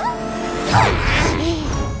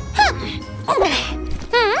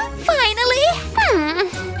 Finally!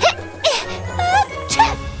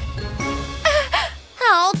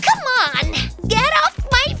 Oh, come on! Get off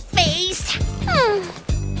my face!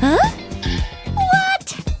 Huh? What?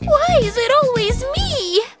 Why is it always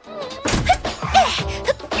me?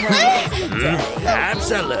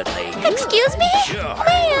 Absolutely. Excuse me? Sure.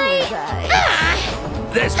 May I?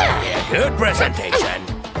 This will be a good presentation.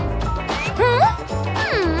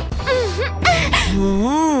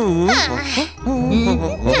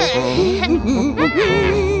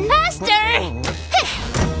 Faster!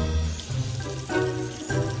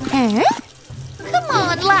 Come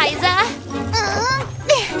on, Liza.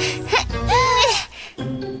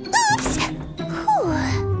 Oops!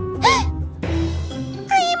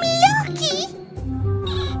 I am lucky.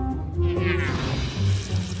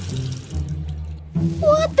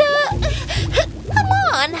 What the? Come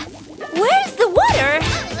on! Where's the water?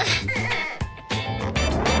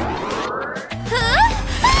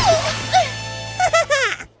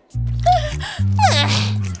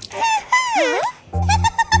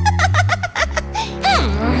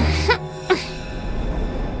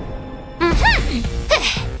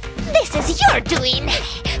 This is your doing.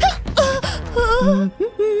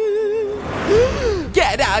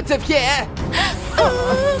 Get out of here!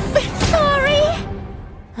 Sorry.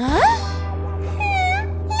 Huh?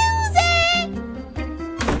 Loser!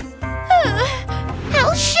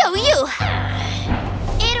 I'll show you.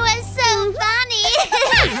 It was so funny.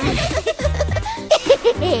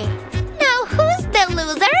 Now who's the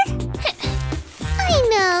loser? I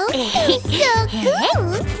know. He's so cool.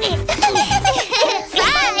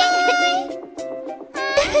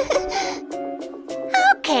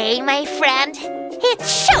 Okay, my friend.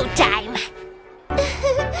 It's showtime.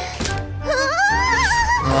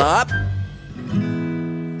 Up.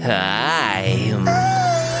 Hi.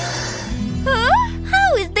 Huh? How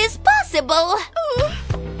is this possible?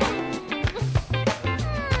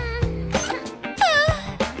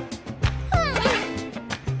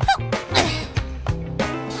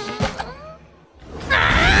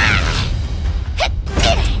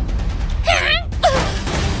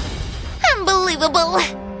 Unbelievable.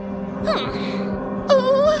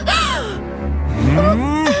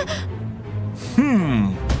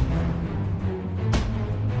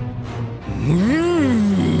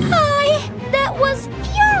 Hi, that was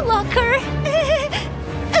your locker.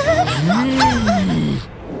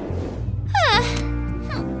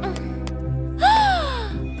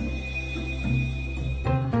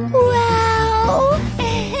 Wow.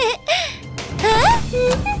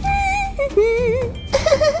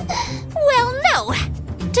 Well, no.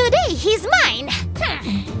 Today he's mine.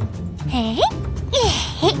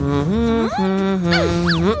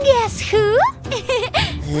 Guess who?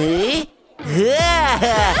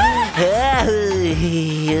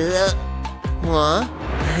 What?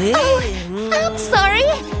 I'm sorry.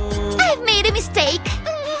 I've made a mistake.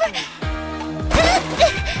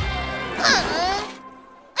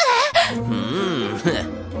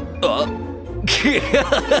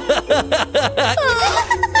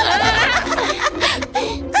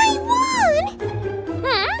 I won!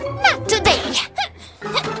 Not today.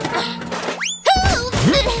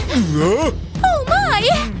 Oh my!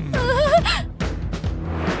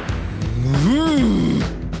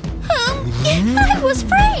 I was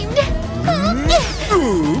framed.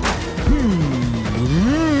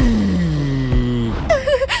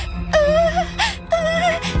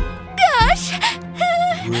 Gosh!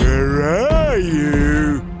 Where are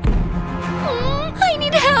you? I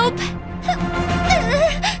need help.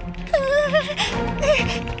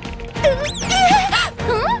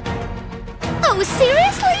 Oh,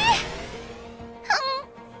 seriously?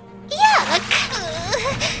 Yuck!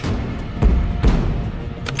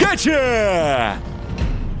 Gotcha!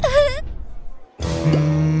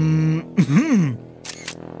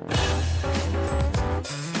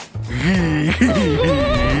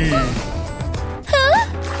 Huh?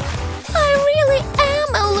 I really am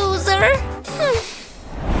a loser.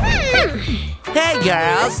 Hey,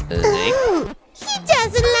 girls. He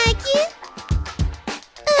doesn't like you.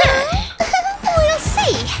 We'll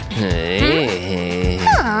see.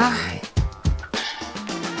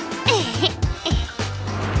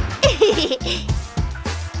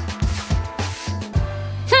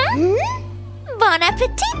 Bon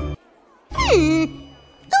appetit.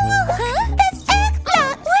 That's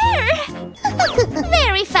eggplant! Where?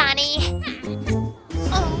 Very funny.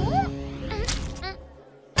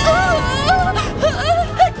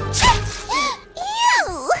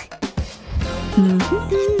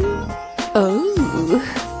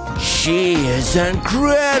 Oh. She is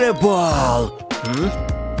incredible.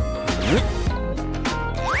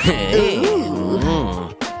 Hey. Where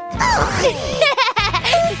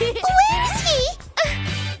is he?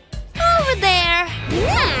 Over there.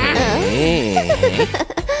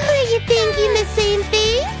 Are you thinking the same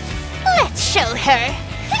thing? Let's show her.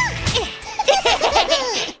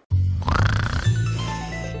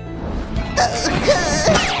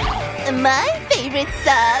 My favorite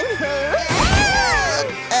song.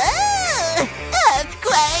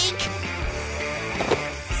 Earthquake!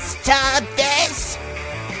 Stop this!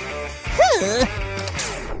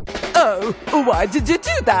 Oh, why did you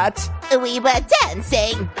do that? We were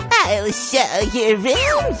dancing. I'll show you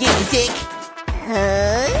real music.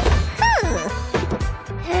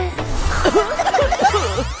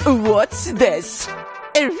 What's this?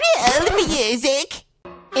 Real music.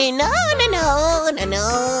 No, no, no, no,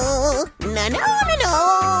 no, no, no, no, no.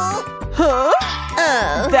 Huh?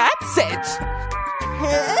 Oh. That's it.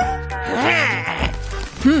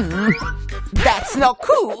 That's not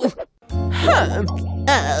cool. Huh?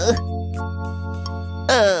 Oh.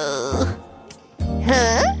 Oh.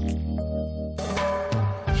 Huh?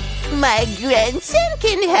 My grandson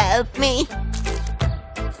can help me.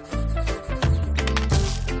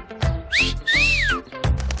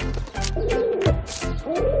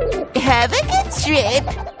 Have a good trip.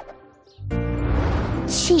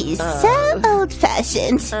 She's so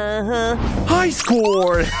old-fashioned. High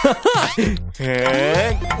score!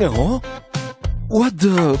 Oh? What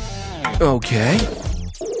the? Okay.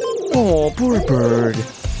 Oh, poor bird.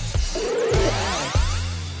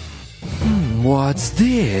 What's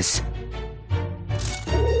this?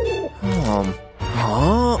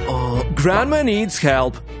 Grandma needs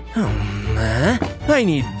help. I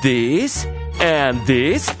need this, and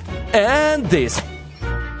this, and this.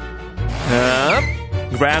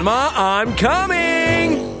 Grandma, I'm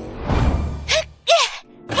coming!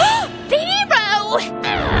 Hero!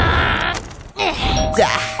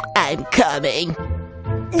 I'm coming.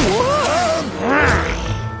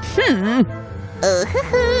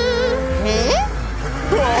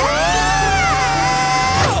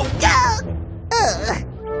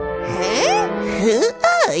 Who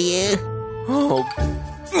are you?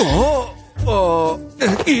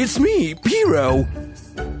 It's me, Pear.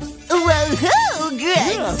 Whoa,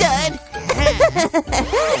 grandson!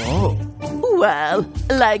 Well,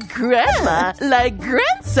 like grandma, like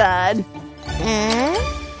grandson.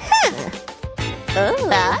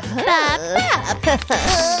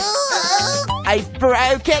 I've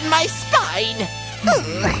broken my spine.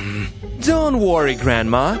 Don't worry,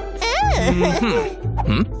 Grandma.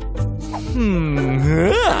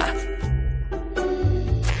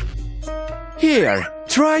 Here,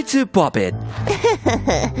 try to pop it.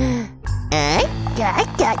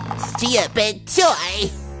 Stupid toy.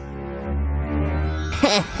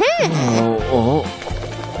 Whoa!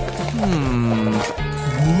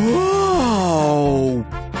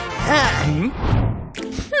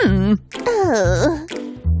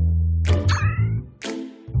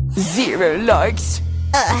 Zero likes.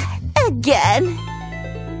 Again.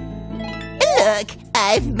 Look,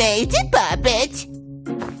 I've made a puppet.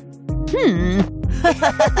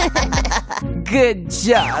 Good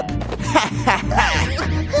job.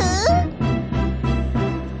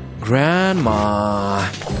 Grandma.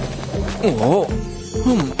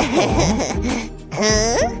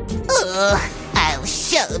 I'll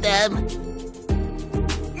show them.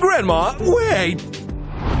 Grandma, wait!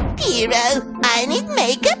 Hero, I need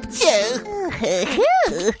makeup too.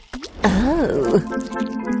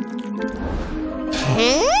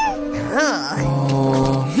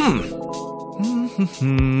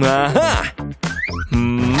 Aha!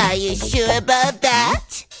 Are you sure about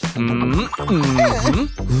that?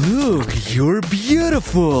 Look, you're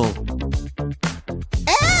beautiful.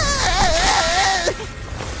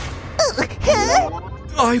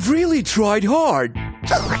 I've really tried hard.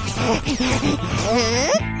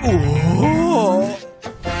 Oh.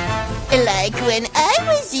 Like when I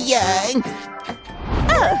was young.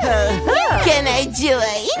 Can I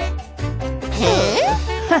join?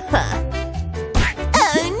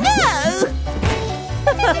 Oh no!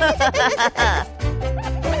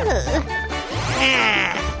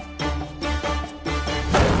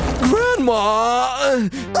 Grandma!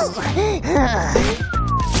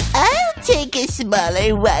 I'll take a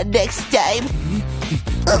smaller one next time.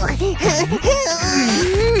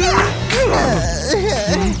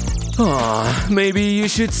 Maybe you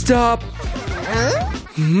should stop.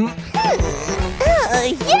 Yay!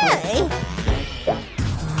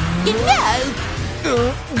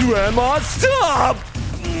 No! Grandma, stop!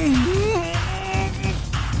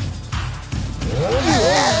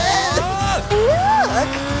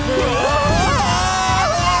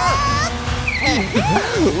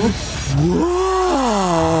 Whoa!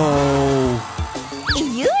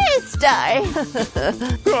 You're a star.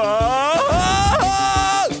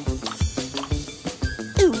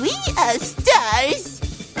 We are stars!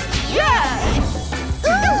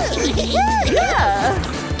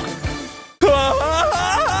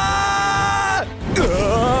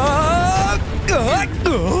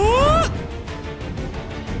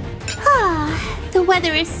 The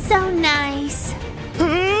weather is so nice.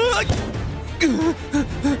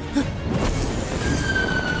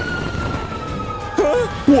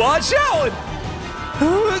 Watch out!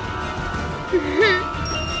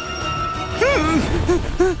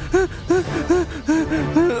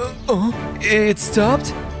 Oh, it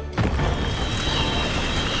stopped?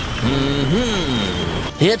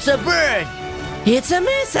 It's a bird. It's a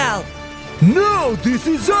missile. No, this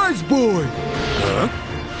is Ice Boy.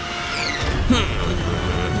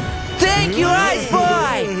 Thank you, Ice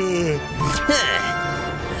Boy.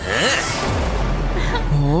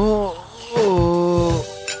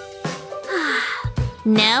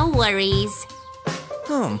 No worries.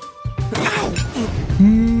 No.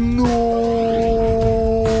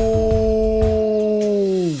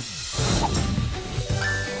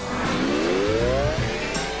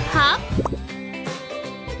 Huh?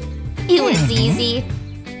 It was easy.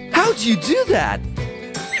 How'd you do that?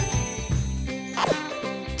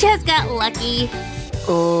 Just got lucky.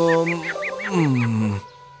 Oh.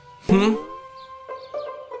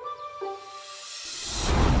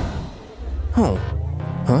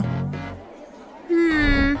 Huh?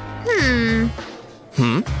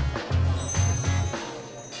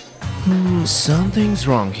 Something's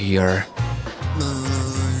wrong here.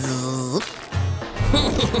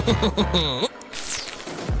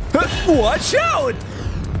 Watch out!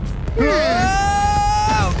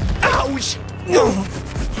 Ouch!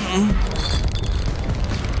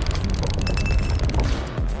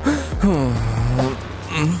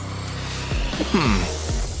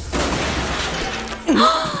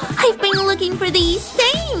 I've been looking for these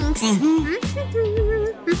things.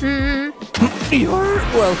 You're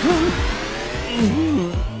welcome.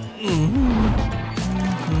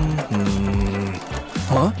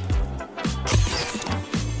 Huh?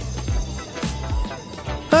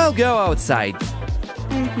 I'll go outside.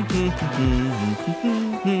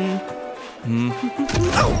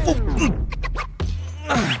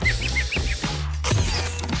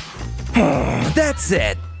 That's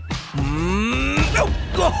it.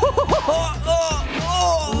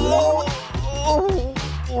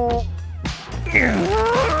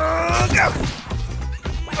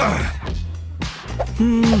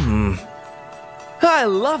 I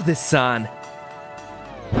love the sun.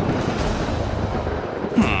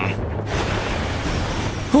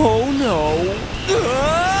 Oh no!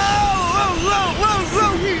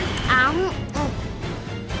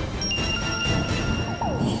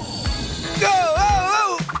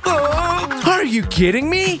 Are you kidding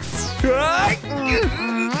me?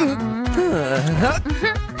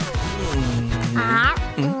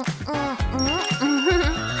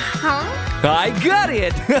 I got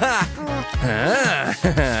it!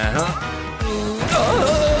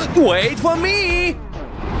 Wait for me!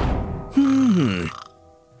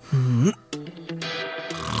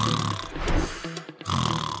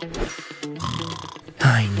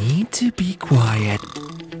 I need to be quiet.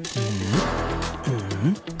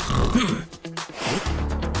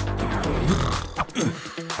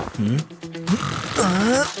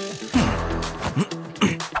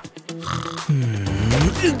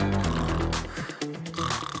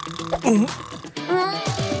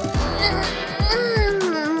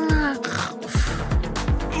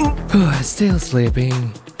 Still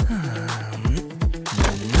sleeping.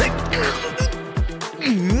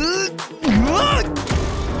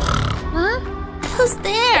 Huh? Who's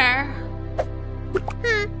there?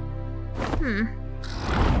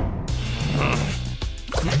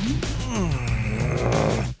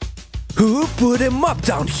 Who put him up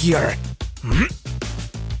down here?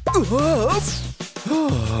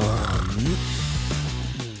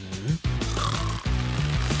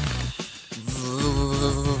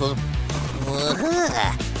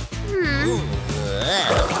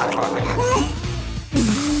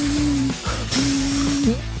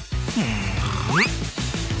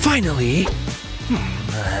 Finally.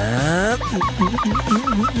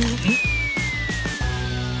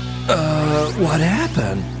 What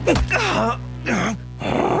happened?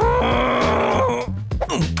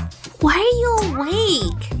 Why are you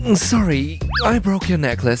awake? Sorry, I broke your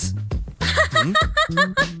necklace.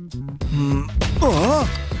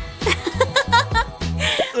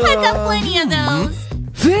 I got plenty of those.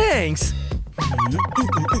 Thanks!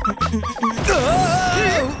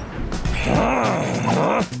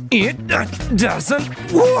 It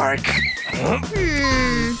doesn't work!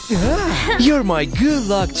 You're my good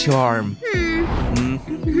luck charm.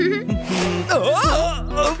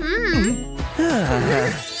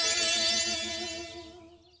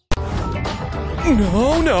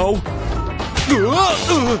 No!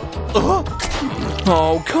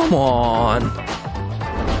 Oh, come on!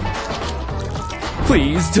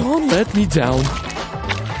 Please don't let me down.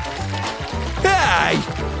 Hey!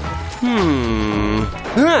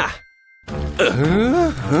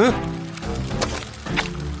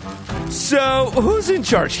 So, who's in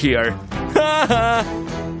charge here?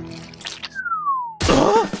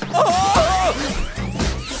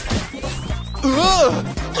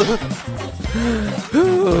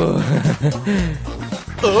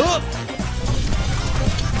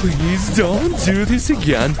 Please don't do this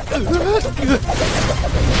again.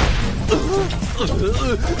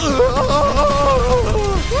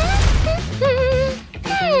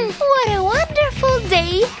 What a wonderful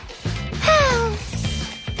day!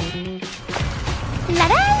 La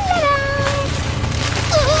la la la!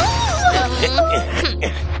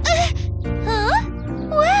 Huh?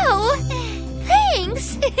 Wow! Thanks!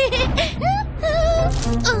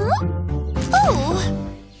 Oh!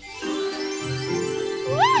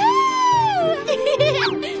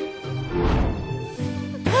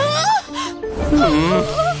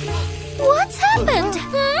 What's happened?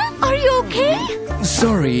 Are you okay?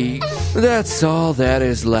 Sorry, that's all that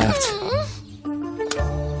is left.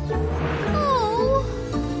 Oh,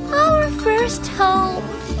 our first home.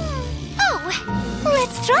 Oh,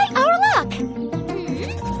 let's try our luck.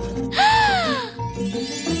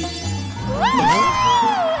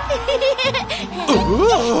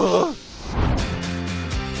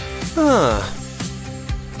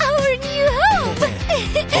 Our new home.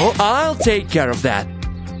 Oh, I'll take care of that.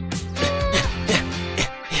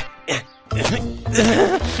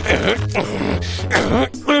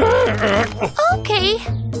 Okay.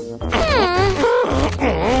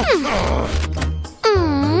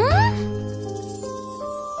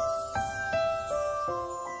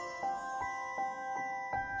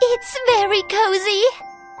 It's very cozy.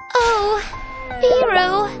 Oh,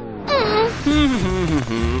 hero.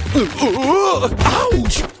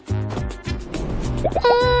 Ouch!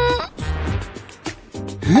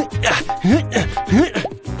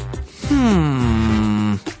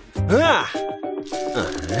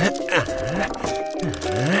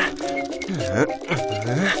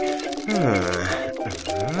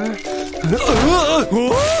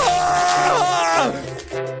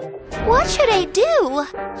 What should I do?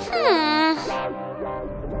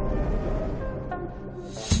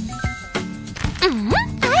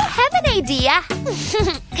 I have an idea.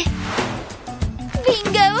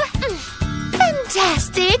 Bingo!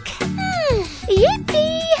 Fantastic!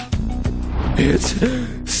 Yippee! It's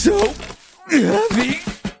so heavy.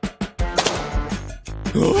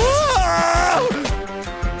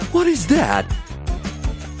 What is that?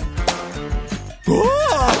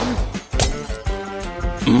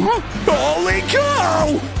 Holy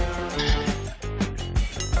cow!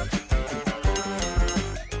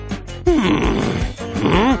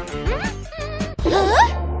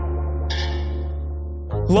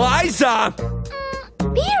 Liza!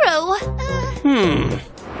 Hero!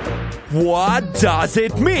 What does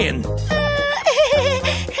it mean?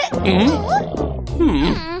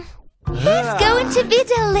 It's going to be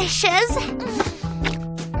delicious.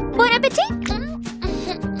 Bon appetit!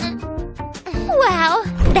 Wow,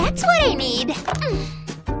 that's what I need.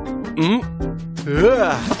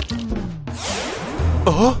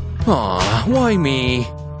 Aw, why me?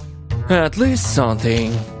 At least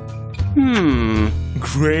something.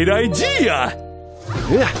 Great idea!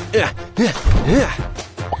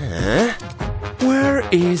 Where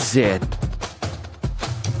is it?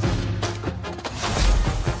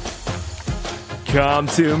 Come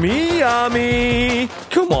to me, Ami!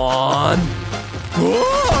 Come on!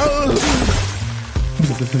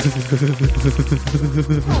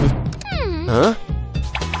 Huh?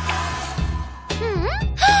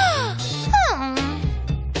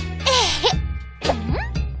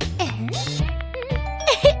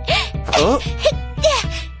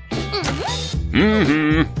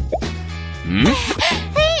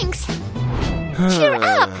 Thanks. Cheer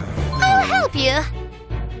up. I'll help you.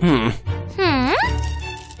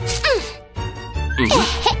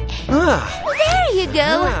 There you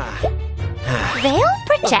go. They'll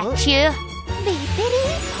protect you. Beepity,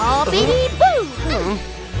 poppity,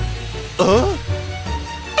 boo.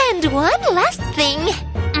 And one last thing.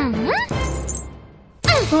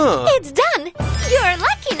 It's done. You're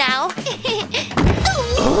lucky now.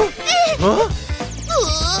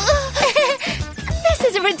 This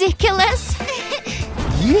is ridiculous.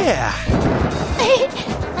 Yeah.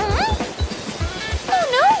 Oh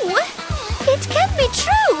no! It can't be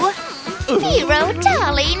true. Hero,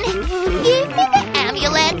 darling, give me the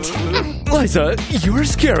amulet. Liza, you're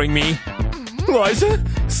scaring me. Liza,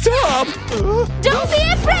 stop! Don't be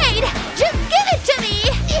afraid. Just give it to me.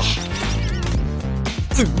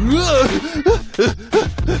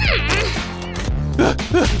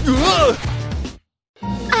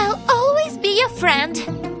 I'll always be your friend.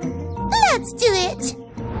 Let's do it.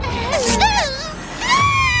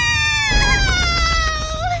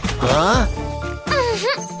 Huh?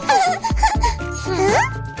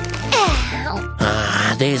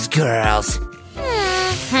 Ow. These girls.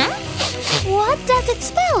 What does it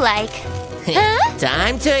smell like? Huh?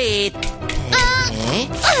 Time to eat.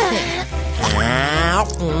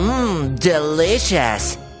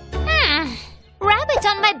 Delicious. Rub it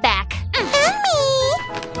on my back.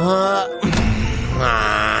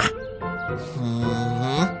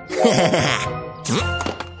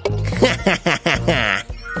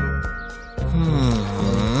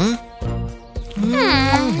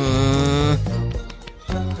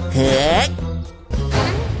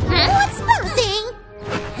 What's buzzing?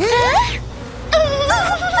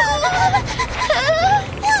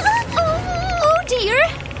 Oh dear.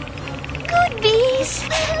 Goodies.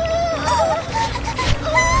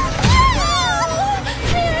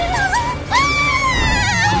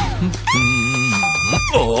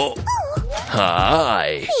 Oh,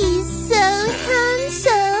 hi. He's so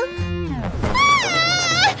handsome.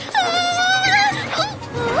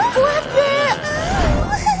 What the?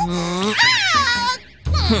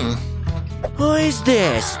 Who is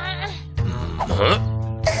this?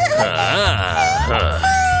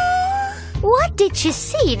 What did you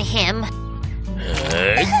see in him?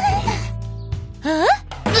 Huh?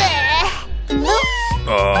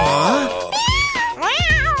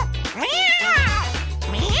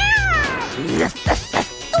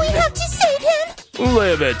 We have to save him.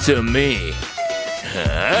 Leave it to me.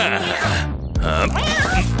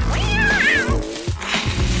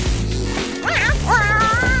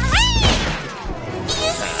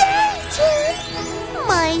 You saved him,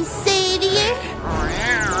 my savior.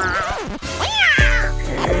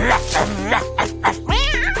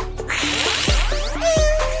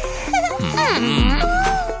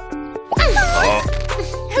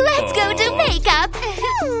 Let's go do makeup.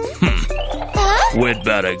 Huh? We'd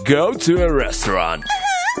better go to a restaurant.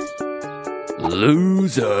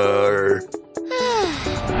 Loser.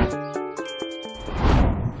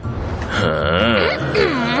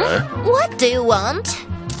 What do you want?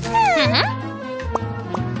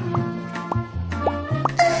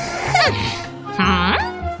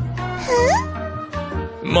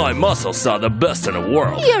 My muscles are the best in the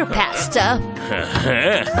world. Your pasta.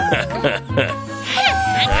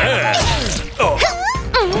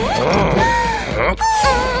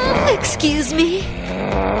 Excuse me.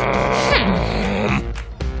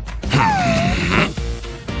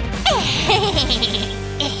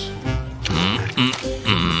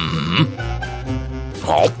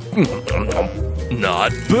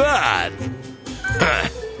 Not bad.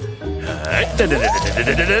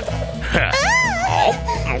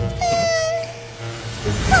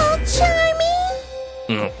 Oh,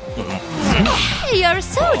 charming. Your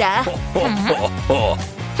soda.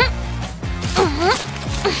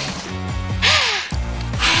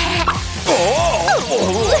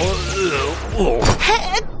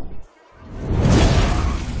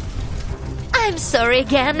 I'm sorry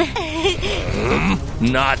again.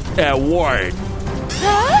 Not a word.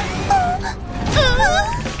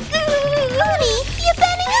 Honey, you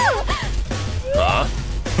better help.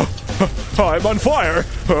 I'm on fire.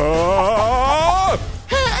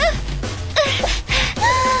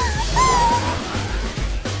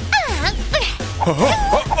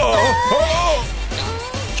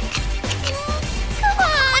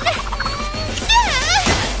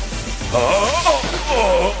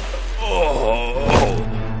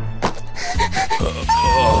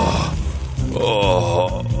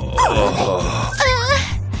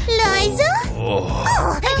 Liza?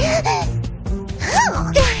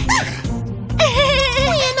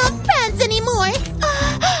 We're not friends anymore.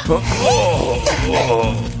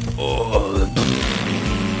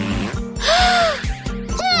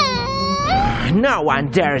 No one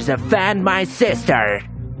dares offend my sister.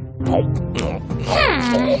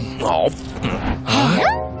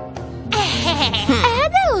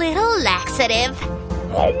 Add a little laxative.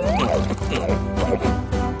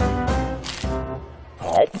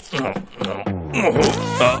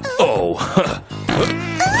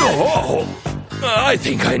 I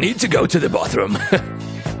think I need to go to the bathroom.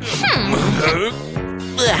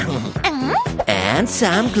 And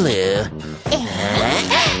some glue.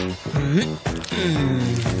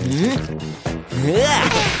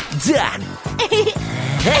 Done.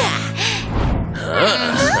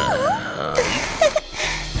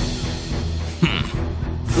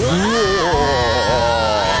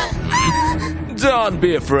 Don't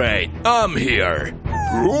be afraid, I'm here.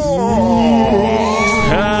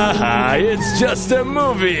 Haha, it's just a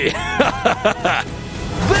movie.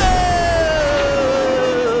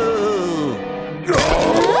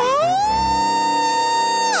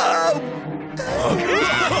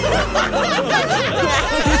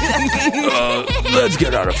 Let's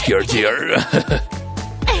get out of here, dear.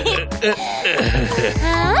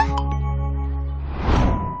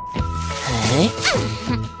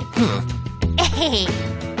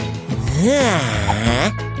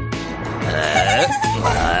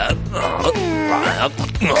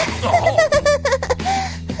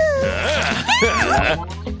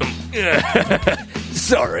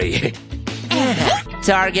 Sorry.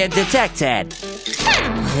 Target detected.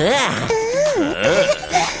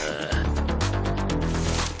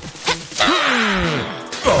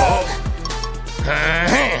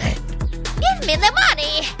 Give me the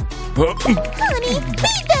money. Honey,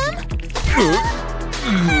 feed them!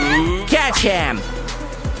 Catch him.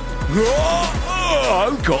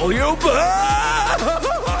 I'll call you back.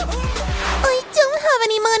 I don't have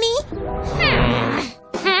any money.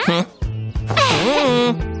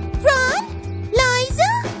 Ron?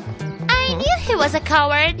 Liza? I knew he was a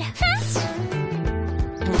coward.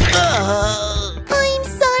 I'm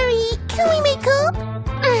sorry. Can we make up?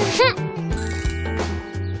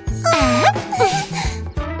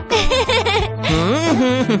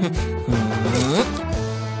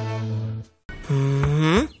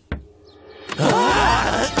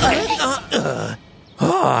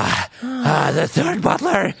 The third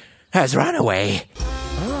butler has run away.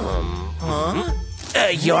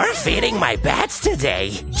 You're feeding my bats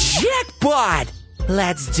today. Jackpot!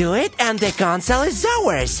 Let's do it and the console is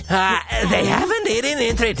ours. They haven't eaten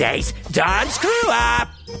in 3 days. Don't screw up.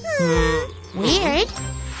 Weird.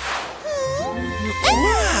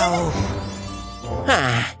 Wow.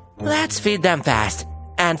 Let's feed them fast.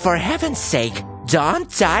 And for heaven's sake, don't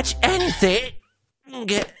touch anything.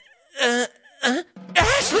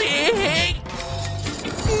 Ashley!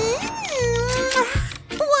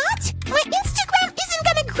 What? My Instagram isn't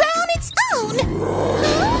gonna grow on its own!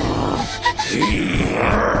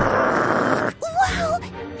 Wow!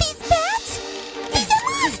 These bats? These are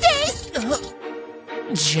monsters!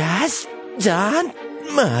 Just don't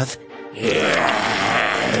move.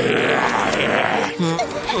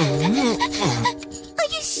 Are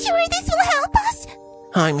you sure this will help us?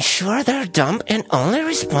 I'm sure they're dumb and only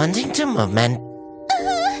responding to movement.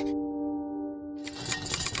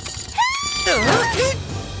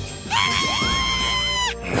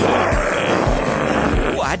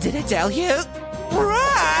 What did I tell you?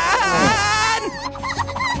 Run!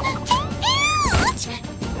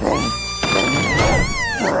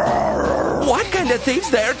 What kind of thieves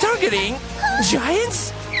they're targeting?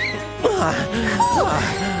 Giants? I know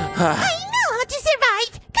how to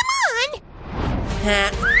survive! Come on!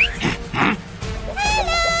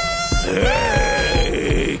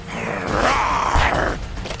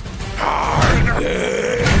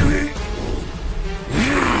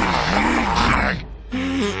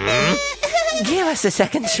 Give us a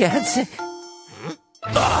second chance.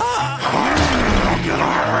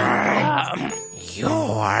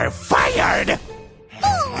 You're fired!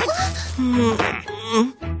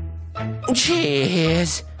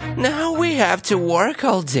 Jeez, now we have to work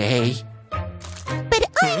all day. But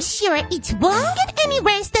I'm sure it won't get any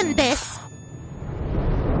worse than this.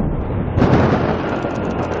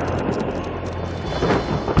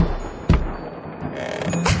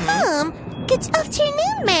 Good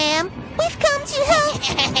afternoon, ma'am. We've come to help.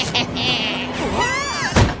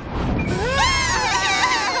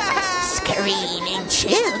 Screaming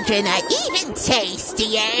children are even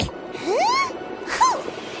tastier.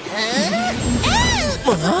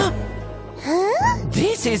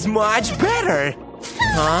 This is much better.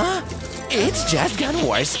 Huh? It's just gone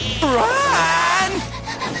worse. Run!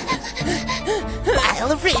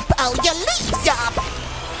 I'll rip all your leaves off.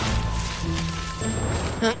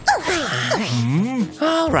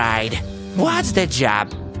 All right. What's the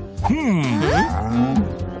job?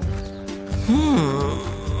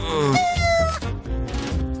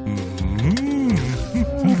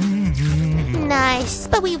 Nice,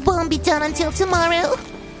 but we won't be done until tomorrow.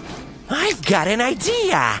 I've got an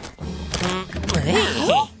idea.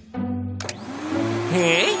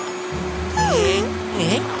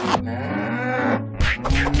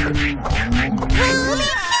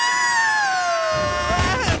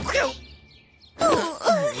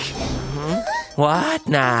 What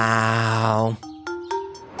now?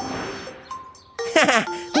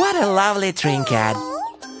 What a lovely trinket.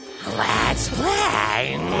 Let's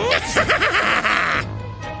play.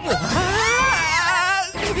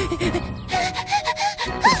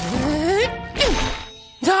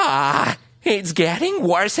 Ah, it's getting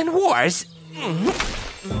worse and worse.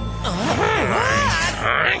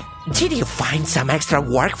 Did you find some extra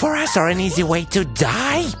work for us or an easy way to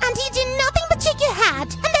die? And you do nothing but shake your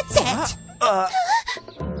head, and that's it.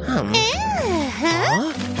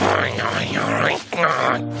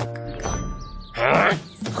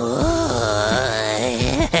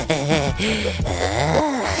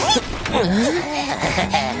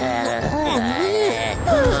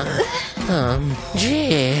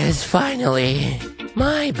 Jeez, finally.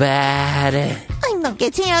 My bad. I'm not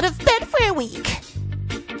getting out of bed for a week.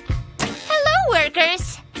 Hello,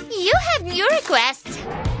 workers. You have new requests.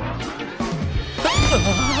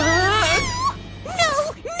 No,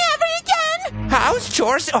 never again! House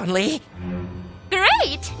chores only.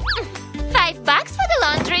 Great. $5 for the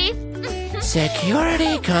laundry.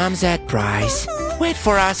 Security comes at price. Wait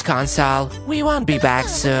for us, console. We won't be back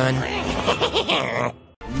soon.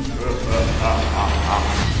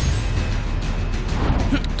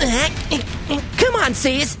 Come on,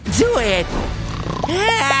 sis. Do it.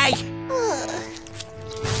 Hey!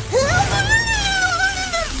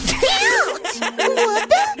 What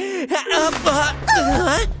the?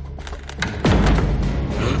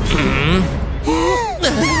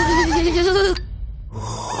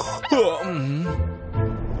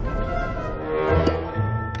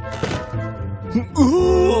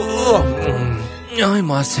 I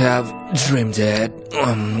must have dreamed it.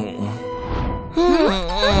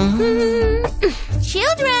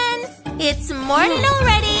 Children, it's morning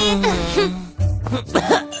already.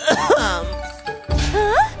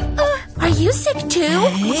 Are you sick too?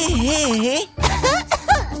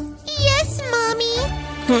 Yes, Mommy.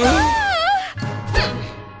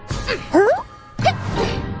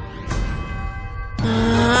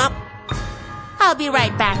 I'll be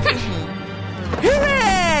right back.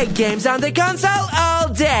 Hooray! Games on the console all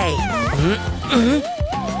day.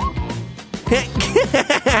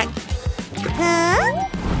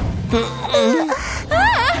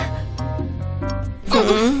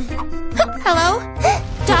 Hello?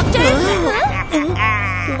 Doctor?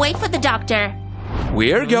 Wait for the doctor.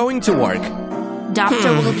 We're going to work.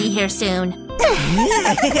 Doctor will be here soon.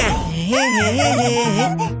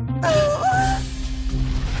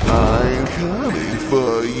 I'm coming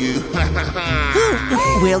for you.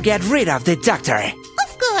 We'll get rid of the doctor.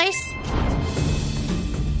 Of course.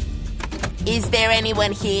 Is there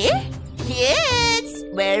anyone here? Kids,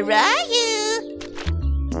 where are you?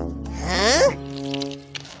 Huh?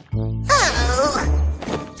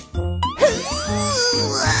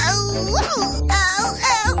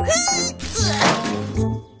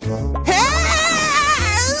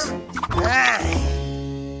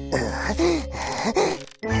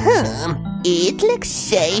 It looks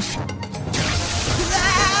safe.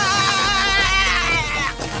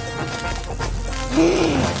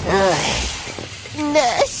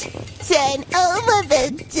 Nurse, turn over the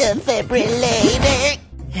defibrillator.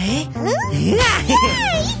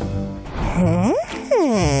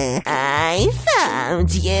 I found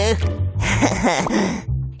you.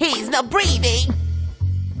 He's not breathing.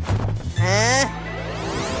 Help!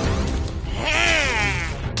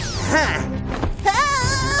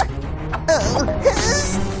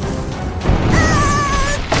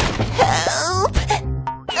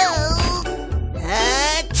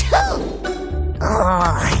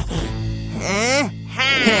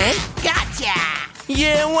 Gotcha!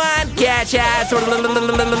 You want gotcha? I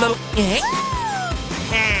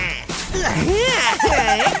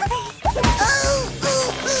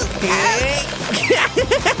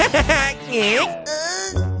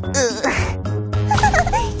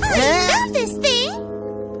love this thing.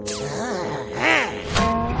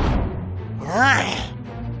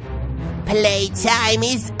 Playtime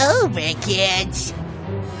is over, kids.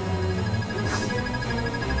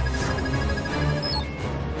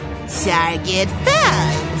 Target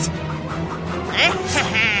found.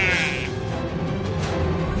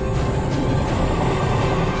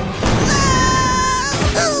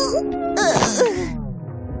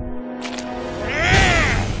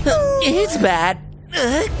 That's bad.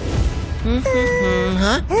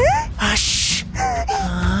 Shh.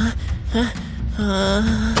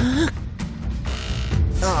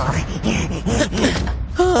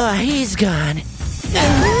 Oh, he's gone.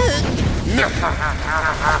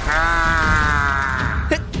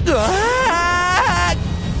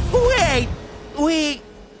 Wait,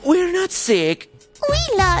 we're not sick. We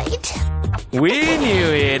lied. We knew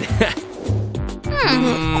it.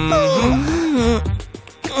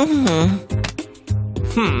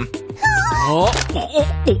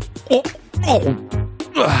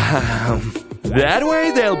 That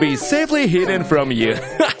way they'll be safely hidden from you.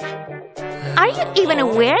 Are you even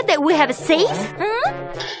aware that we have a safe?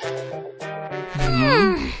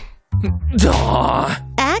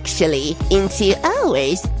 Actually, in 2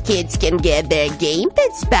 hours, kids can get their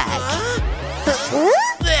gamepads back.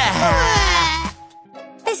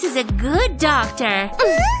 This is a good doctor.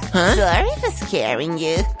 Sorry for scaring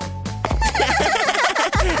you.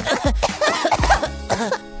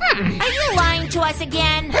 Are you lying to us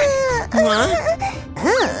again?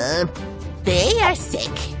 They are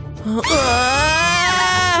sick.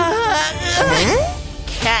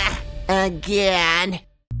 Again.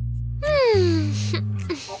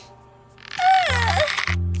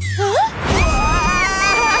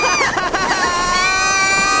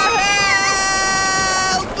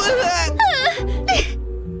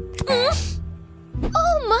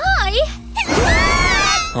 Oh my!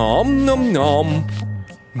 Nom nom.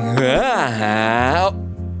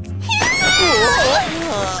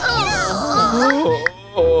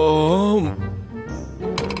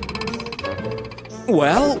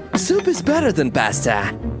 Well, soup is better than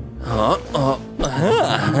pasta.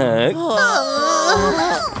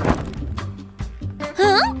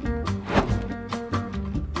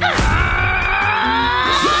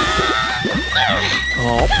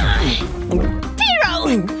 Pear,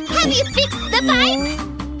 have you fixed the pipe?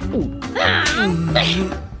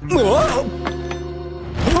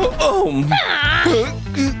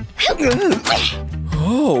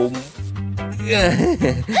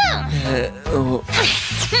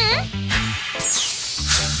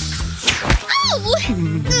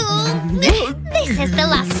 This is the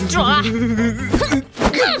last straw.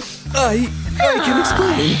 I can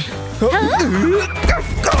explain.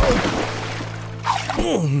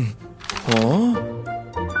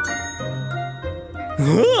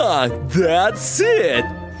 That's it.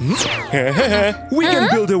 We can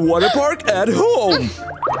build a water park at home.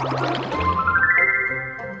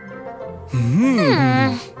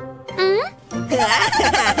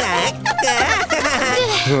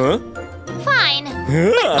 Fine,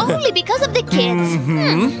 but only because of the kids.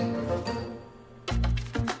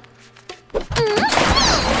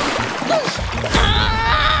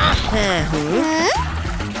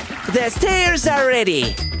 The stairs are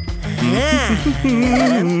ready.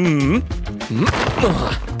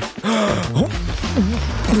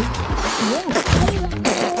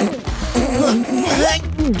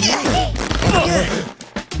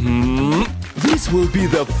 This will be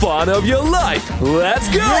the fun of your life. Let's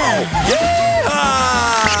go!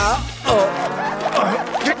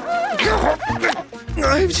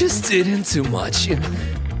 I've just eaten too much. Look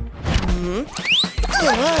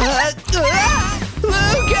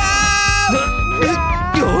out!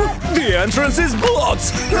 The entrance is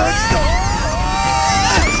blocked.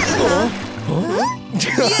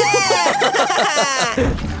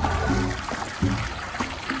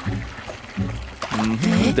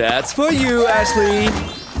 That's for you, Ashley.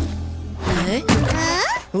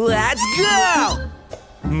 Let's go!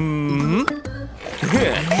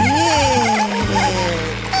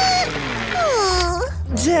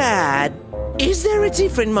 Dad, is there a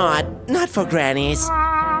different mod? Not for grannies.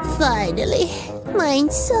 Finally, my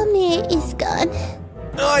insomnia is gone.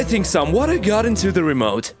 I think some water got into the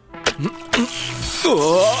remote.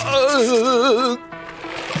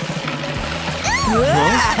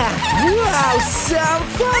 Wow, some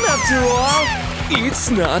fun after all! It's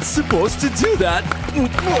not supposed to do that.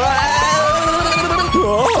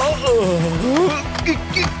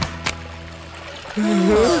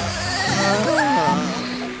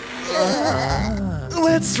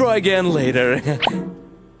 Let's try again later.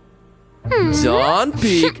 Don't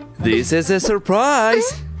peek. This is a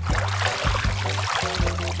surprise.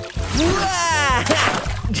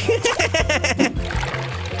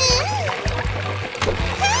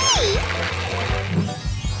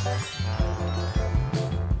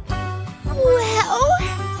 Well,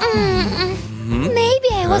 maybe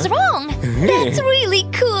I was wrong. That's really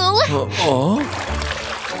cool.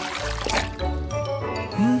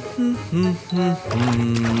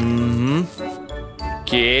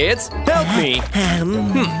 Kids, help me.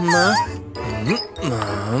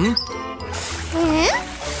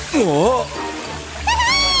 Oh.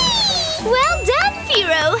 Well done,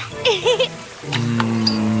 Firo.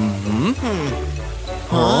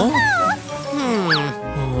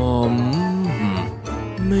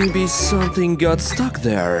 Maybe something got stuck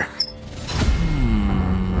there.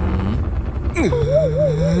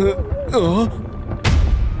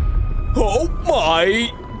 Oh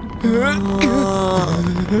my!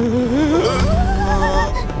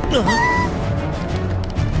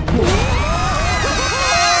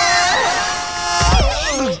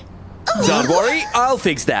 Don't worry, I'll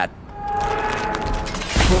fix that.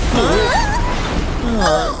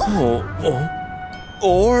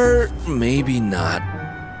 Or maybe not.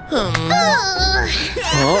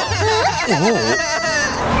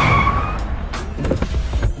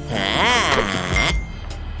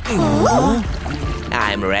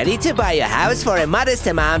 I'm ready to buy a house for a modest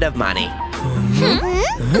amount of money.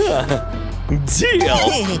 Deal!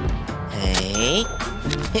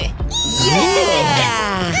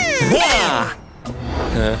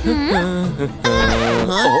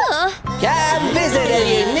 Come visit a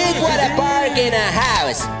unique water park in a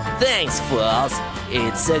house. Thanks, fools.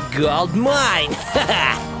 It's a gold mine.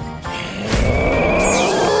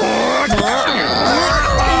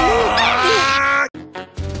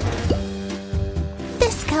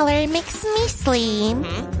 This color makes me sleep.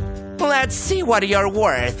 Let's see what you're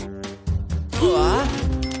worth.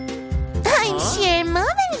 I'm sure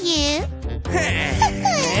more than you.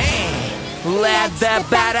 Let the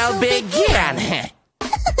battle begin.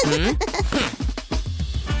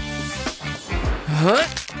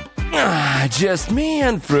 Just me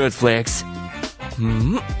and Fruit Flakes.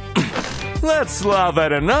 Let's laugh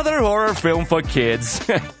at another horror film for kids.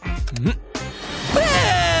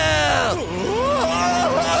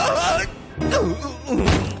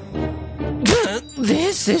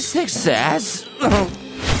 This is success.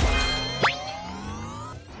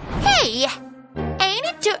 Hey, ain't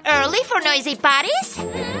it too early for noisy parties?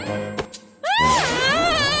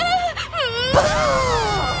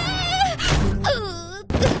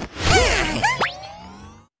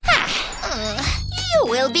 You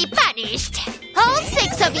will be punished. All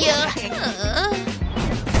 6 of you.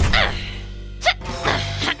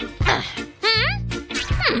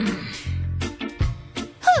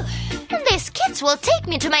 These kids will take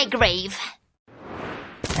me to my grave.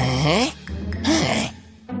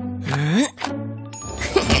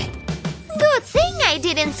 Good thing I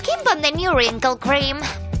didn't skimp on the new wrinkle cream. Who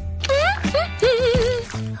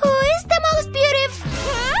is the most beautiful?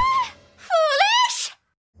 Foolish?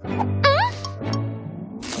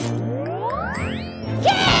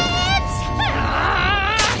 Kids!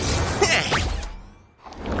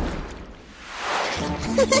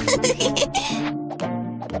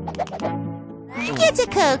 Get a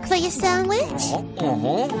Coke for your sandwich.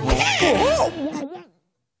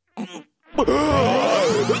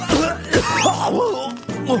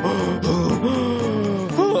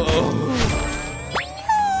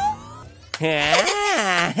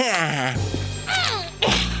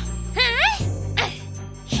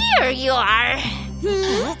 Here you are.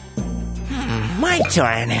 My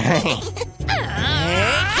turn.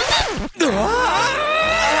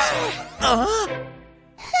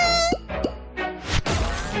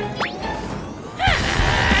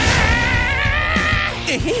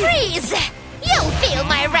 Freeze! You'll feel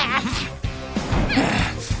my wrath.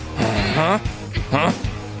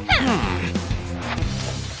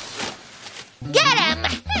 Get him!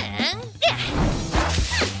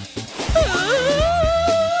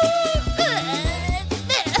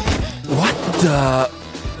 What the?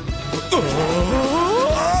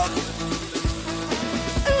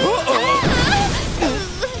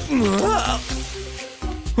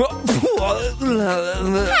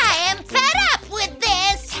 I am fed up with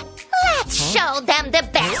this. Let's show them the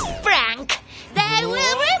best prank. They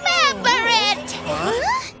will remember it.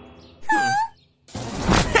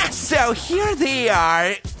 So here they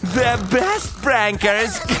are, the best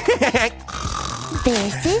prankers.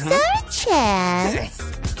 This is our chance.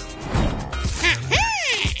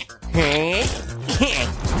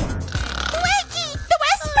 Wakey, the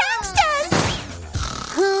West Pranksters!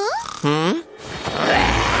 Huh?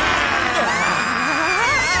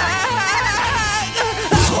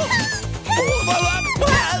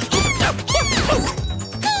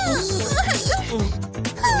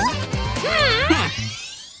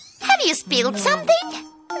 Have you spilled something?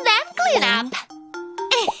 Then clean up.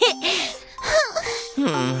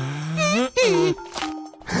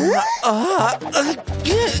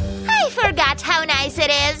 I forgot how nice it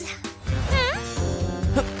is.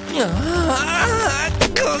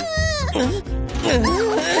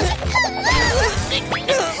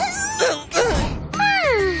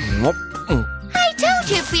 I told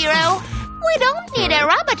you, Pear. We don't need a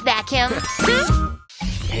robot vacuum.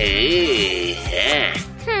 Hey,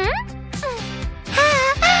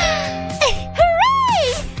 Hooray!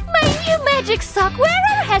 My new magic sock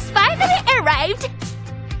wearer has finally arrived.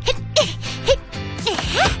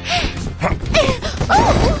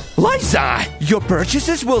 Liza, your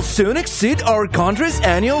purchases will soon exceed our country's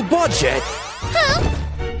annual budget. Huh?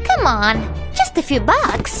 Come on, just a few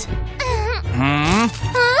bucks. Huh?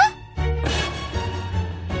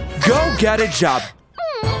 Go get a job.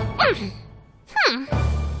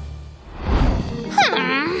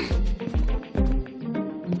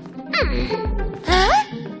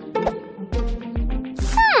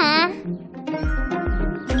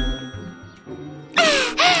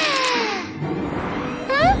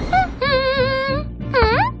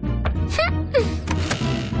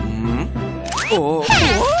 Oh,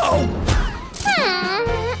 whoa.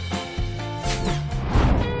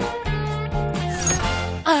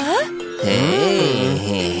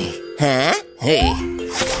 Hey. Huh? Hey.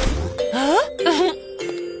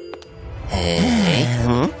 Hey.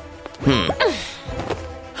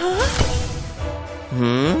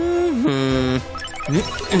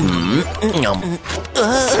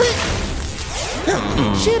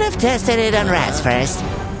 Should have tested it on rats first.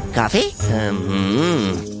 Coffee?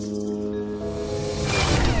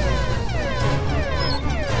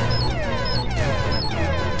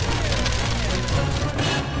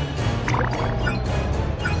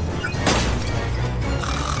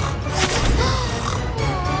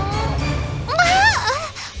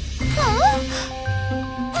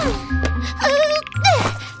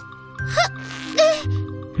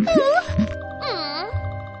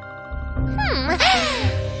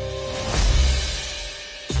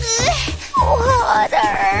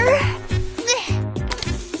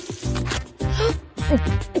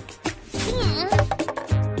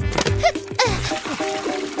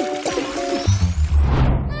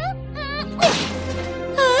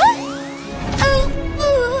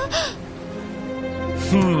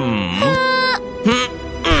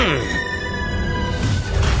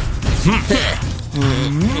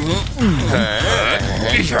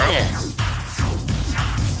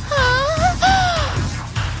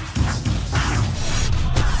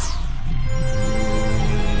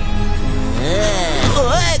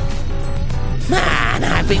 Man,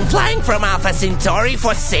 I've been flying from Alpha Centauri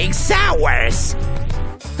for 6 hours.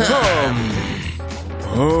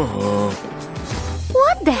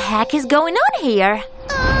 What the heck is going on here?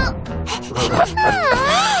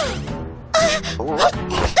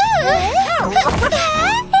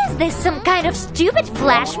 Is this some kind of stupid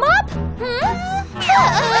flash mob?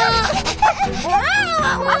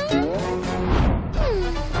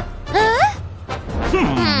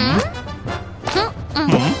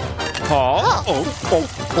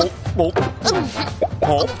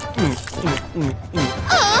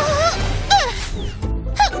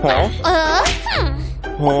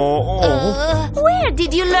 Where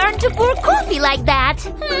did you learn to pour coffee like that?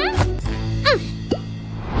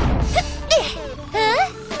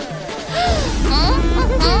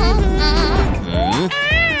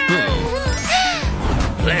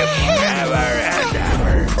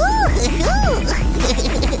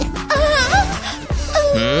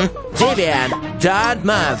 Vivian, don't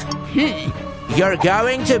move. You're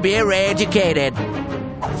going to be re-educated.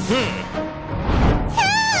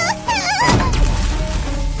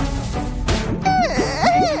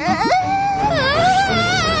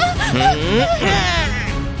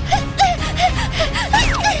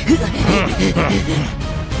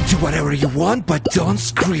 Do whatever you want, but don't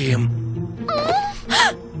scream.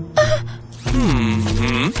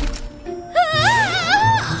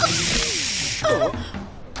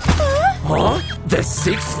 Huh? The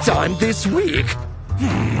 6th time this week.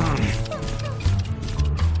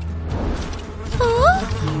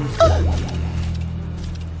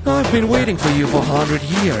 I've been waiting for you for 100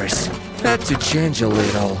 years. Had to change a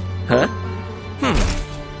little. Huh?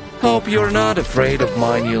 Hope you're not afraid of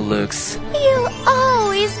my new looks. You'll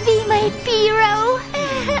always be my hero.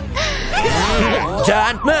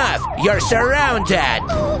 Don't move! You're surrounded!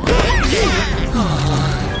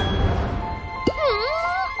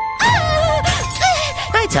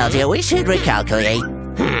 I told you we should recalculate.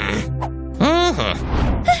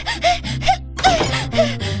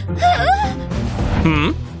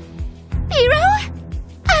 Hero,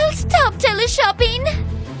 I'll stop teleshopping.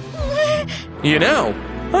 You know,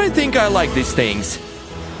 I think I like these things.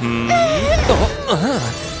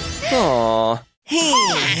 Aww.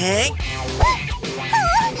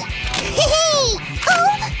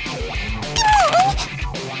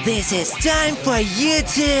 This is time for you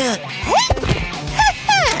to...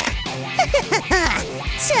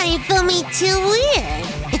 Time for me to win.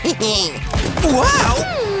 Wow!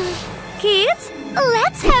 Kids,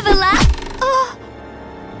 let's have a laugh. Oh.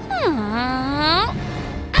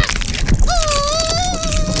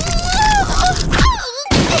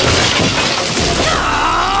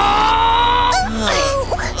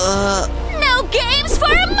 No games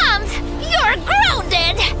for a month. You're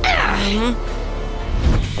grounded.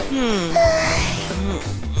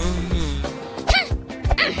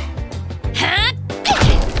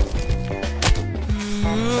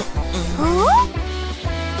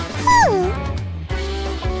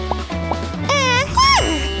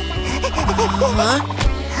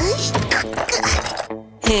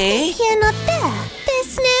 Hey? You're not there.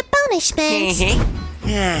 There's no punishment.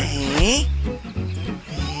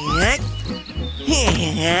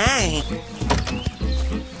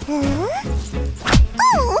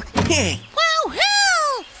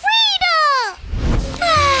 Woohoo! Freedom!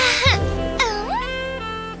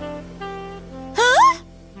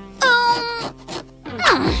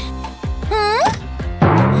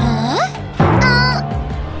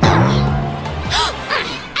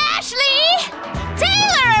 Ashley!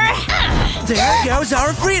 Taylor! There goes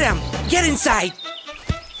our freedom! Get inside!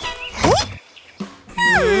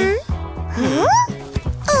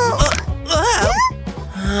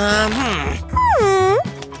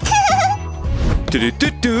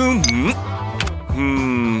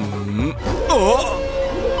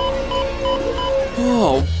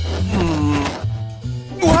 Oh.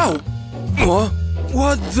 Wow.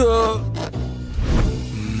 What the?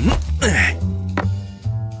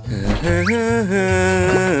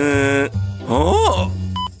 Oh.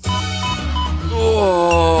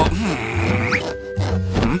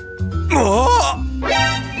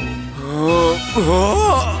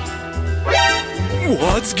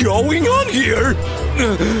 What's going on here?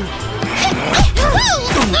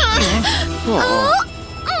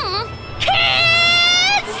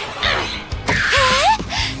 Kids!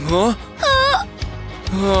 Huh?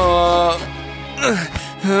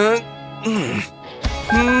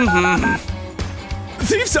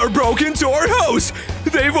 Thieves are broke into our house!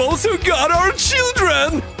 They've also got our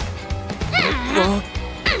children!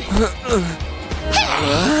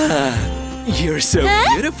 You're so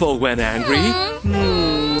beautiful when angry.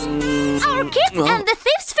 Our kids and the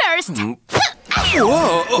thieves first!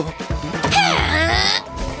 Whoa!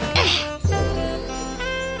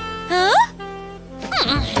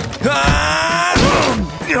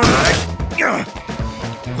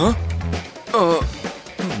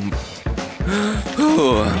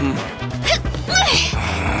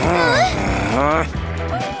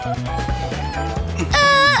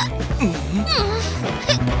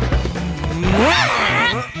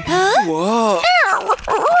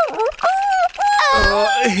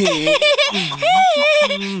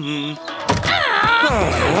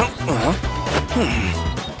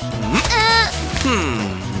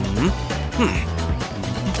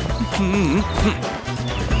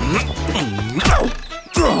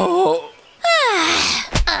 Whoa!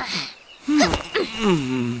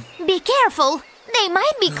 Be careful, they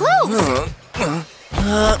might be close.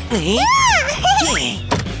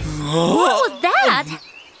 What was that?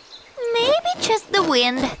 Maybe just the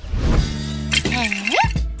wind.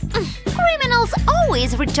 Criminals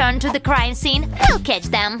always return to the crime scene. We'll catch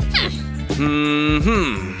them.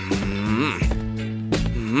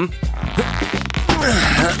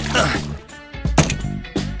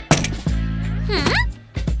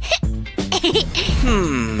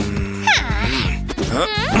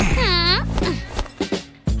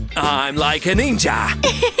 I'm like a ninja.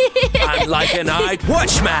 I'm like a night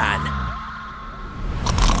watchman.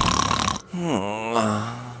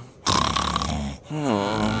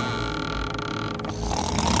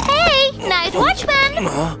 Hey, night watchman!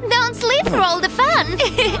 Don't sleep through all the fun.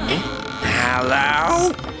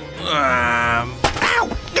 Hello?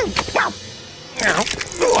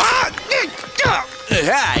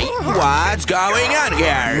 Hey, what's going on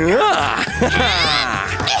here?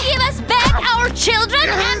 Give us back our children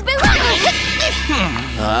and belongings.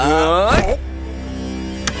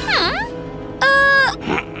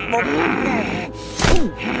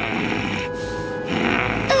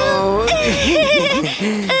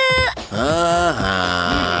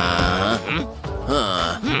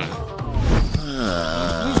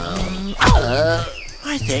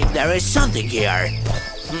 I think there is something here.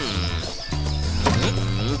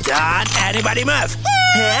 Don't anybody move!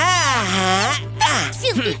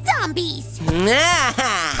 Filthy zombies!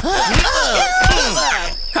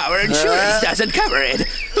 Our insurance doesn't cover it.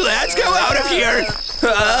 Let's go out of here.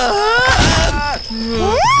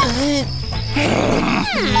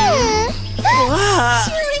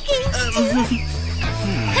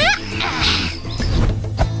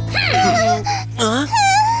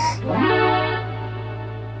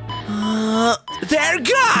 They're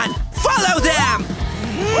gone! Follow them!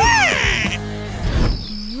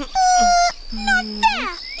 Not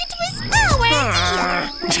there! It was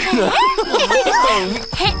our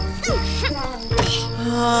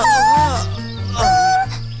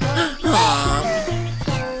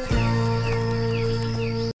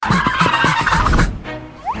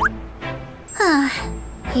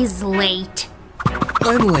He's late.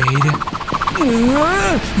 I'm late.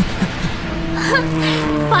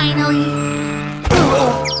 Finally.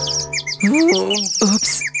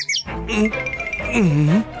 Oops.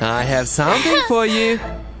 I have something for you.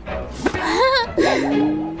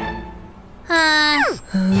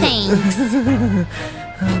 Thanks.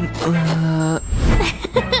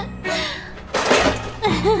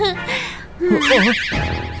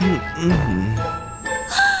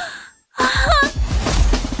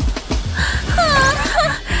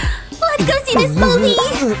 Let's go see this movie!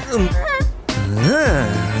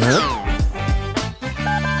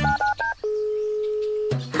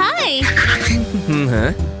 Hi.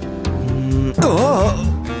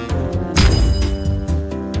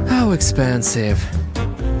 How expensive.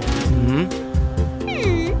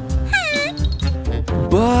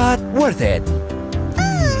 But worth it.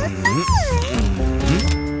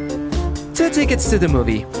 2 tickets to the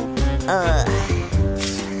movie.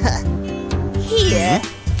 Here.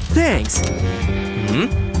 Thanks.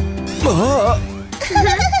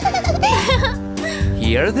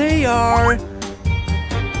 Here they are.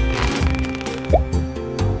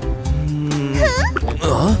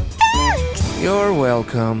 You're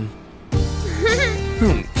welcome.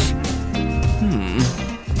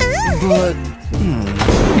 But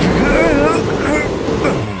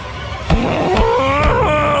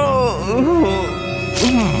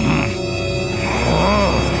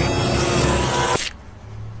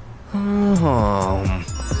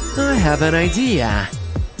I have an idea.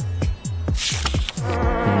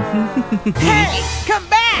 Hey, come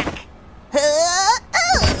back!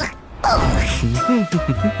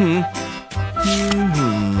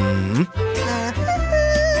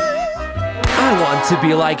 I want to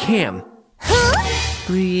be like him.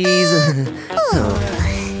 Please.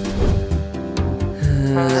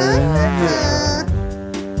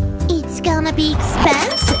 It's gonna be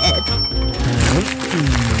expensive.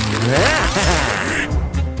 Yeah.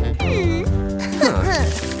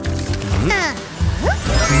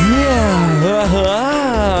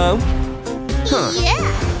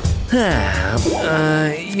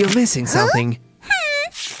 You're missing something.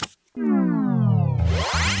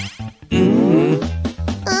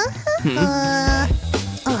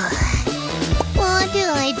 What do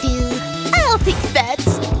I do? I'll fix that.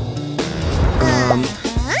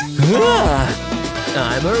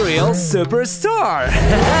 I'm a real superstar.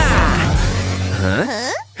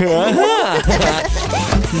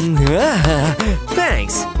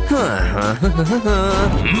 Thanks.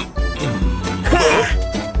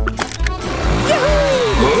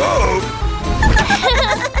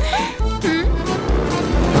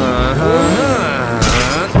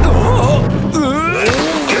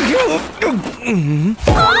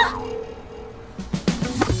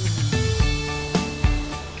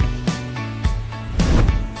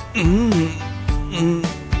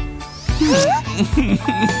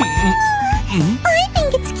 I think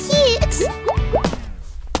it's cute.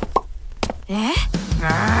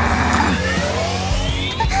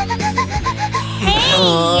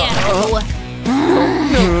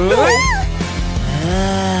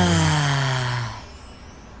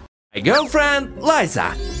 My girlfriend,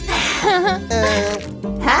 Liza.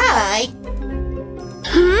 Hi.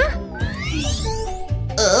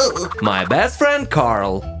 Oh, My best friend,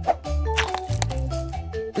 Carl.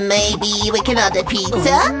 maybe we can order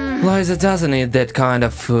pizza? Liza doesn't eat that kind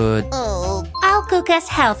of food. Oh, I'll cook us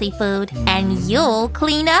healthy food, and you'll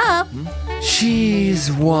clean up.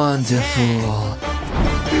 She's wonderful.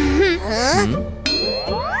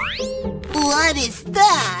 what is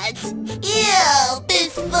that? Ew,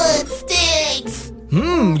 this food stinks.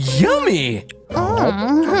 Yummy! Ew.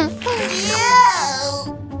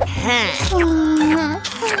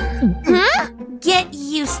 Get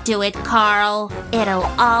used to it, Carl. It'll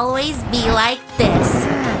always be like this.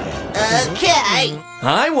 Okay.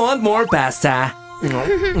 I want more pasta.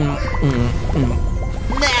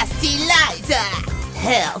 Nasty Liza.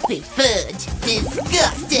 Healthy food.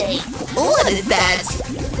 Disgusting. What is that?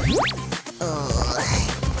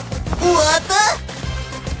 What the?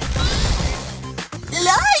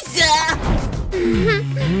 Liza!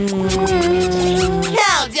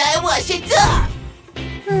 How do I wash it off?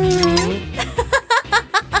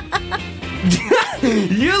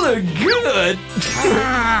 You look good!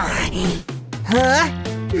 Huh?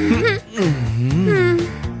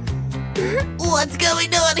 What's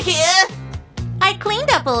going on here? I cleaned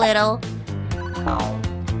up a little.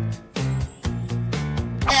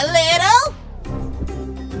 A little?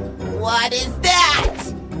 What is that?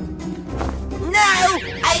 No,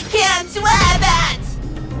 I can't wear that!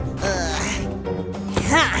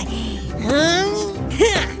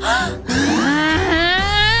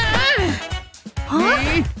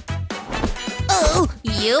 Oh,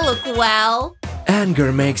 you look well.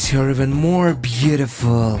 Anger makes her even more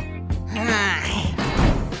beautiful.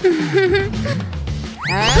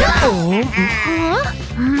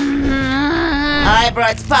 I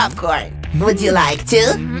brought popcorn. Would you like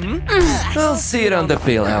to? I'll sit on the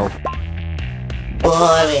pillow.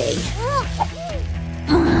 Boring.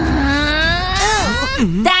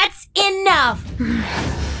 That's enough.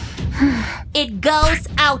 It goes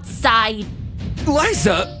outside.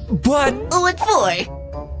 Liza, but... What for?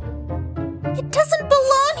 It doesn't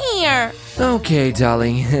belong here. Okay,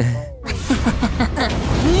 darling.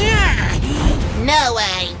 No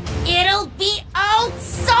way. It'll be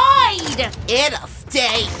outside. It'll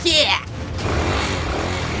stay here.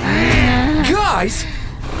 Guys!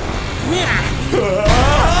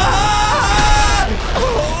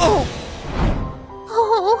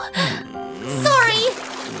 Oh, sorry.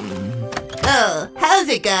 Oh, how's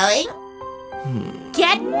it going?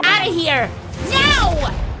 Get out of here now.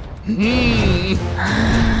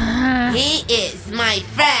 He is my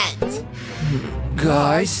friend.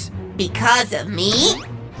 Guys? Because of me?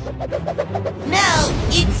 No,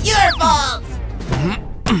 it's your fault.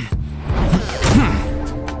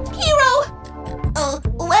 Hero. Oh,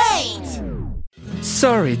 wait.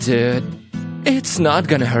 Sorry, dude. It's not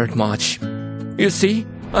gonna hurt much. You see,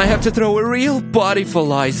 I have to throw a real body for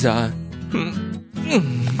Liza.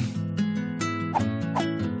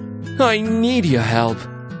 I need your help.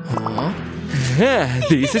 Huh?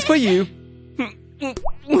 This is for you.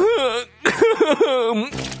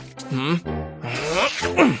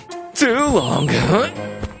 Too long.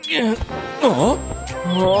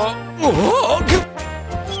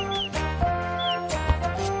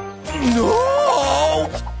 No!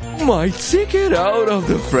 My ticket out of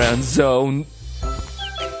the friend zone.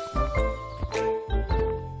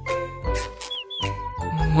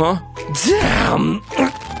 Huh? Damn!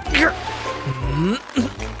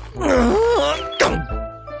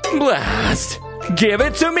 Blast! Give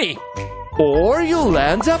it to me! Or you'll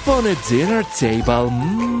end up on a dinner table.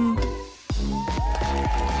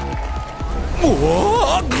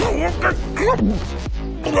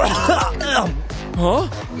 Huh?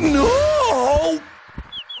 No!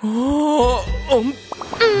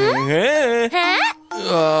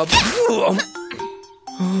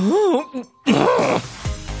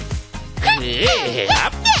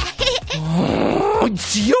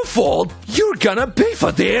 It's your fault. You're gonna pay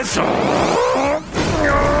for this.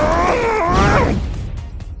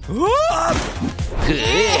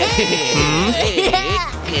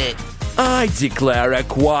 I declare a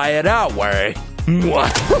quiet hour.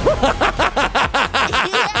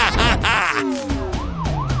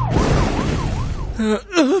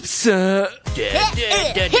 Oops.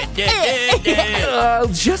 I'll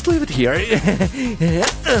just leave it here.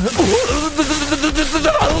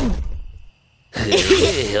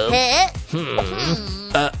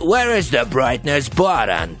 Where is the brightness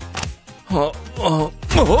button?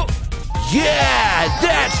 Yeah,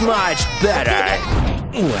 that's much better.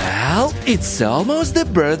 Well, it's almost the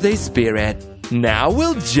birthday spirit. Now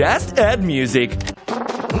we'll just add music.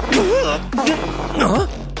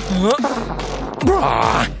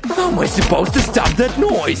 How am I supposed to stop that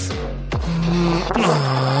noise?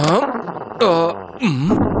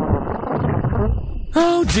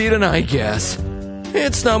 How didn't I guess?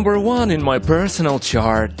 It's number 1 in my personal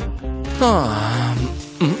chart.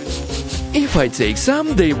 If I take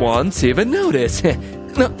some, they won't even notice.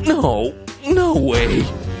 No way.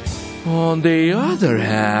 On the other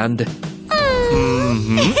hand...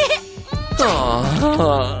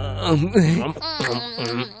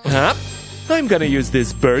 I'm gonna use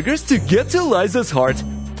these burgers to get to Liza's heart.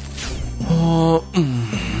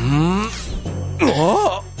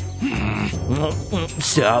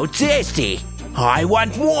 So tasty. I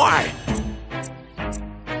want more.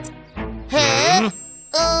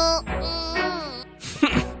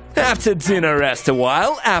 After dinner, rest a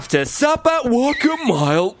while. After supper, walk a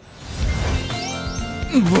mile.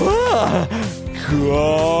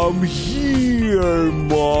 Come here,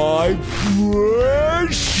 my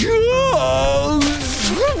precious.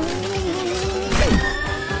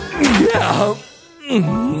 Yeah.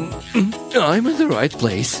 I'm in the right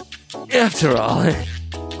place. After all.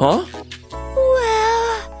 Huh?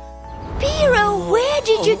 Well, Pear, where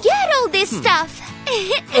did you get all this stuff?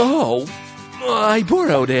 Oh, I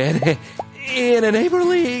borrowed it in a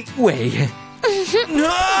neighborly way.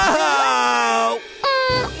 No!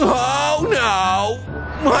 Oh no!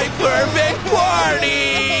 My perfect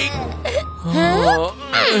party!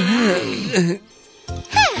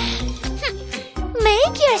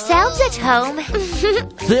 Make yourselves at home.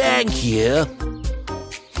 Thank you.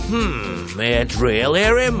 It really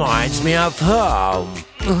reminds me of home.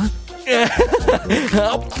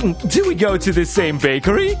 Do we go to the same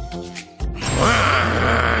bakery?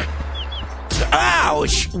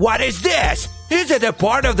 Ouch! What is this? Is it a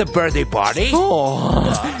part of the birthday party? Oh,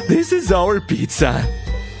 this is our pizza.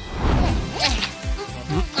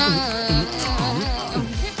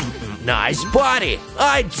 Nice party.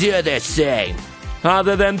 I do the same.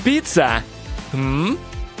 Other than pizza.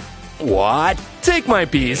 What? Take my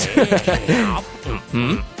piece.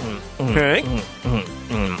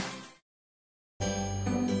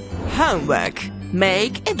 Homework.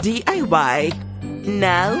 Make a DIY.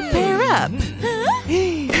 Now pair up.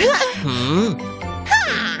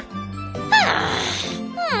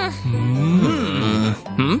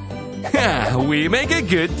 We make a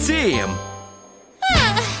good team.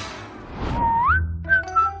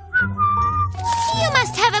 You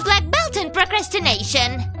must have a black belt in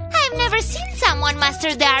procrastination. I've never seen someone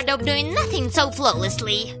master the art of doing nothing so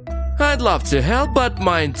flawlessly. I'd love to help, but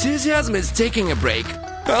my enthusiasm is taking a break.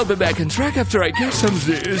 I'll be back on track after I catch some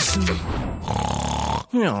this.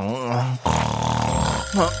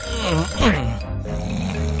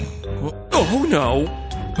 Oh no!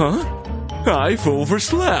 Huh? I've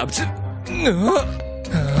overslept.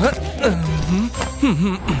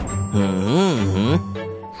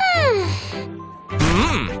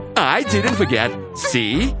 I didn't forget.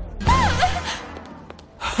 See?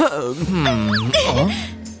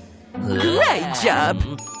 Great job.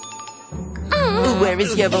 Where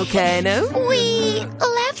is your volcano? We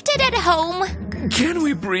left it at home. Can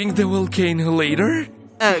we bring the volcano later?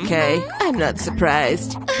 Okay, I'm not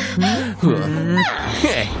surprised.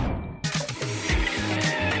 Hey.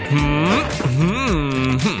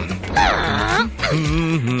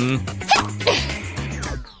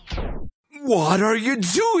 What are you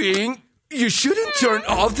doing? You shouldn't turn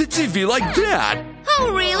off the TV like that.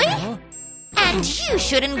 Oh, really? And you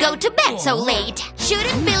shouldn't go to bed so late.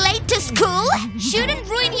 Shouldn't be late to school. Shouldn't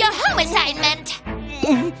ruin your home assignment.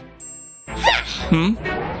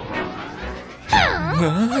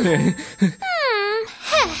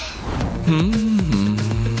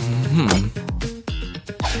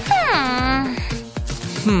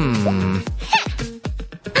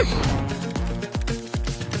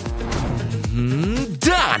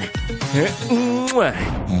 Done.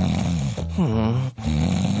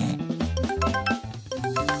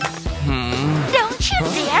 Don't you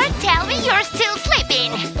dare tell me you're still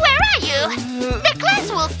sleeping. Where are you? The class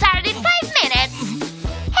will start in 5 minutes.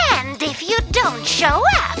 And if you don't show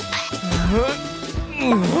up...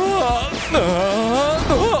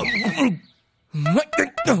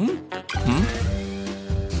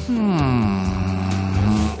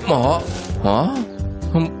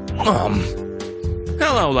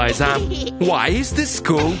 Hello, Liza. Why is the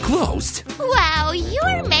school closed? Wow,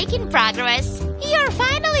 you're making progress. You're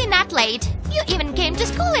finally not late. You even came to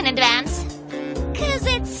school in advance. 'Cause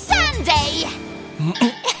it's Sunday.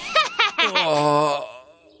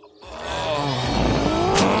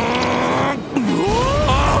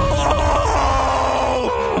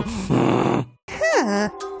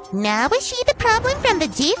 Now we see the problem from the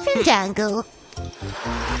different angle.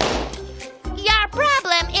 Your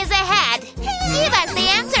problem is ahead. Give us the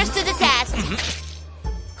answers to the test.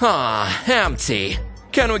 Empty.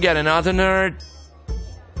 Can we get another nerd?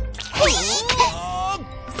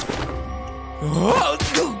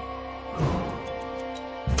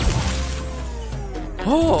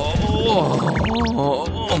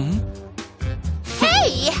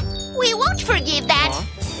 Hey, we won't forgive that.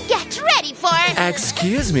 Get ready for...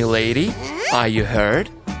 Excuse me, lady. Are you hurt?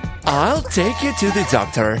 I'll take you to the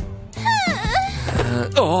doctor.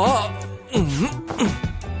 Huh?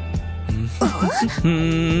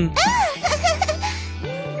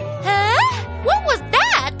 What was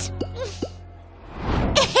that?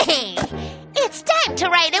 It's time to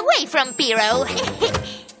ride away from Pear.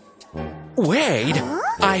 Wait,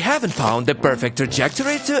 I haven't found the perfect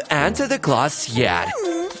trajectory to enter the class yet.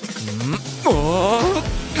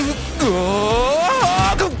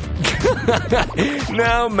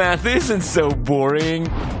 Now math isn't so boring.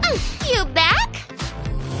 You back?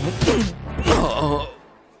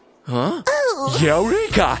 Huh?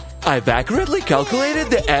 Eureka! I've accurately calculated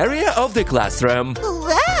the area of the classroom.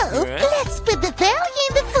 Wow! Let's put the value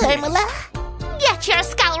in the formula. Get your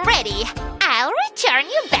skull ready. I'll return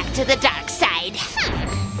you back to the dark side.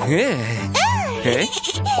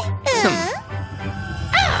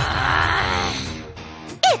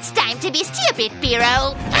 It's time to be stupid,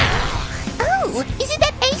 Piro. Oh, is it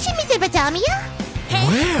that ancient Mesopotamia?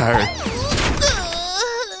 Where?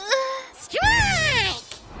 Strike!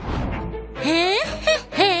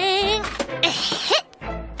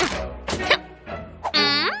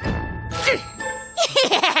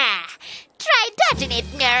 Try dodging it,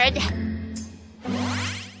 nerd.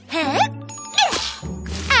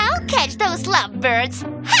 I'll catch those lovebirds.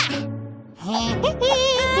 Oh,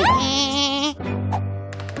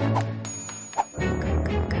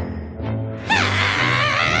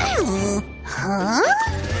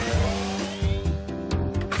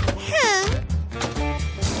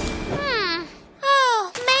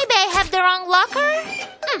 maybe I have the wrong locker?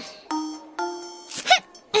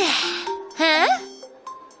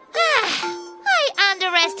 I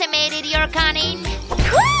underestimated your cunning.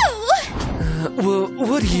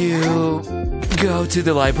 Would you go to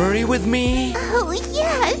the library with me? Oh,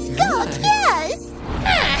 yes, God, yes!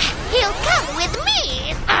 He'll come with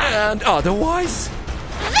me. And otherwise?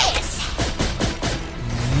 This.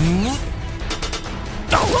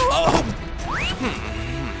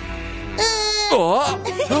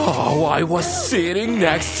 Oh, I was sitting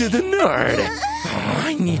next to the nerd.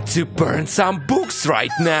 I need to burn some books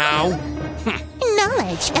right now.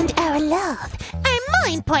 Knowledge and our love are more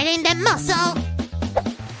important than muscle.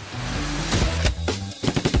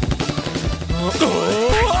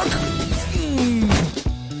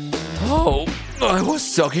 Oh, I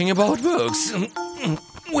was talking about books.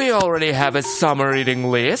 We already have a summer reading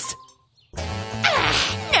list.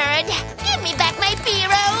 Nerd, give me back my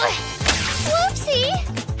Piro. Whoopsie.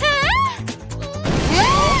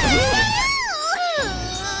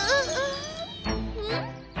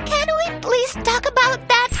 Can we please talk about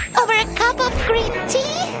that over a cup of green tea?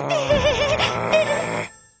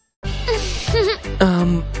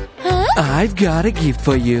 I've got a gift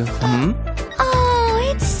for you. Oh,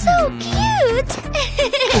 it's so cute.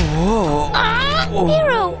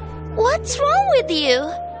 Piro, what's wrong with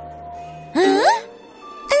you? Huh?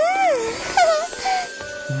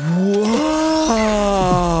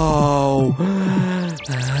 Whoa!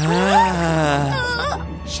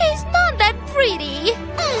 She's not that pretty.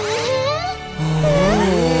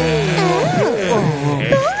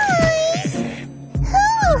 Boys! Who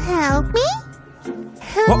will help me?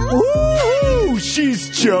 Oh, she's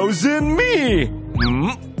chosen me!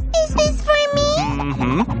 Is this for me?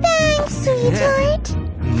 Thanks, sweetheart.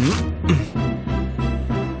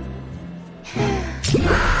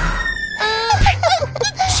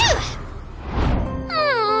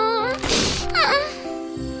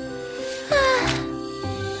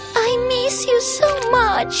 I miss you so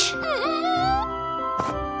much.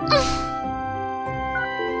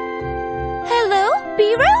 Hello,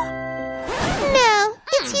 Piro? No,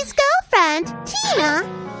 it's his girlfriend, Tina.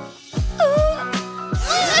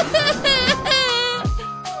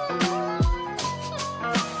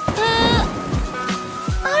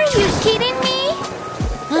 Are you kidding me?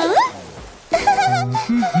 Huh?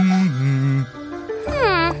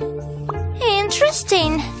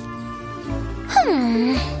 Interesting.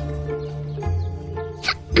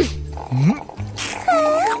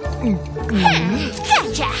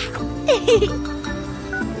 Gotcha.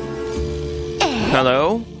 Hello?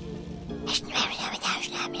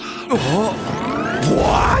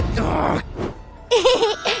 What?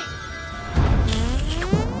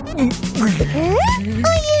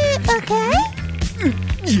 Are you okay?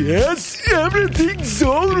 Yes, everything's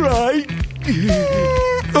all right.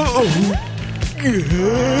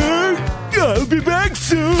 I'll be back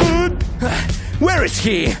soon. Where is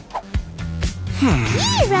he?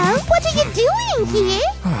 Hero, what are you doing here?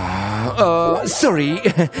 Sorry.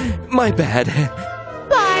 My bad.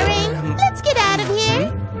 Boring. Let's get out of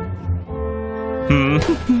here.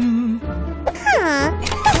 Huh?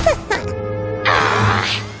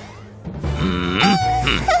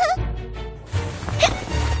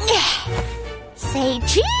 Say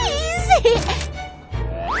cheese.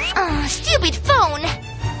 Oh, stupid phone.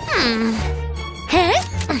 Huh?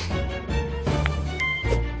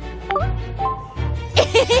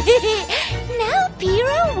 Now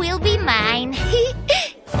Piro will be mine.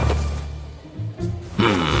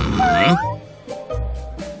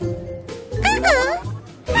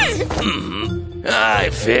 I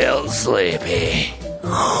feel sleepy.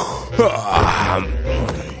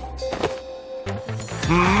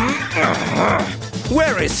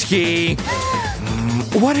 Where is he?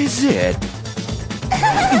 What is it?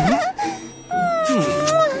 Come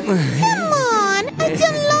on, I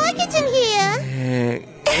don't like it in here.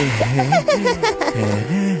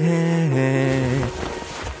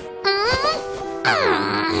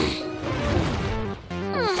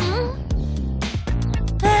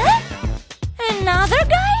 Another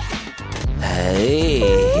guy?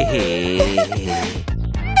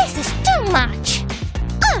 This is too much.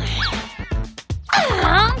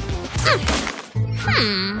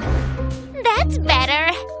 That's better.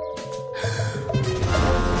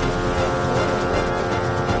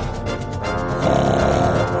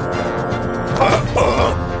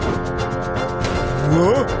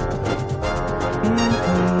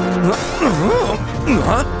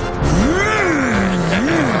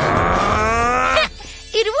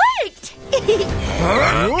 It worked.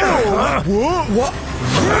 What?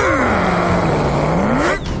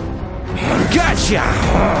 Gotcha!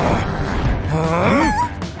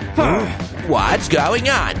 What's going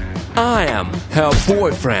on? I am her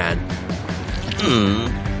boyfriend.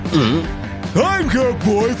 I'm her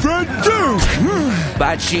boyfriend too!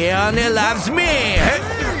 But she only loves me!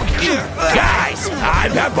 Guys,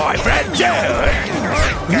 I'm her boyfriend too!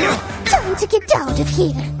 Time to get out of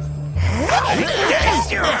here.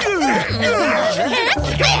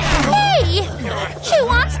 Hey! She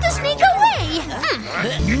wants to sneak away.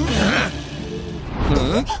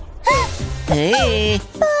 Hey!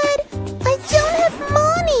 But I don't have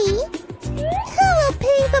money. Who will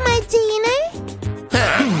pay for my dinner?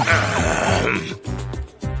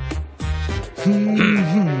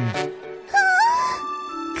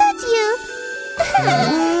 Got you.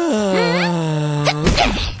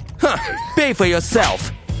 Pay for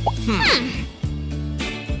yourself.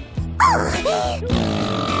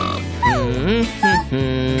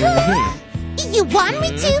 You want me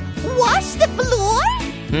to wash the floor?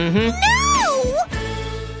 No!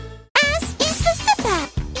 As is the super.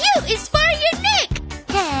 U is for your neck.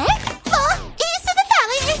 For is the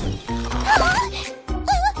family.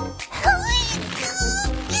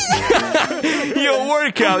 Your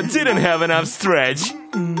workout didn't have enough stretch.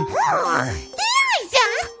 Liza!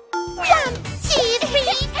 1, 2, 3,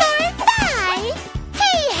 4, 5.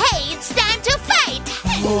 Hey, it's time to fight.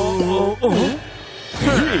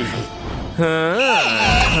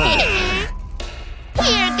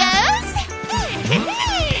 Here goes.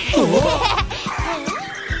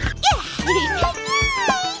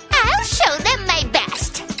 I'll show them my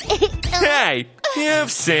best. Hey, you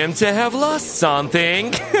seem to have lost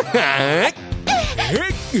something.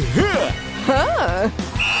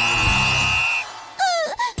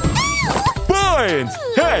 Point!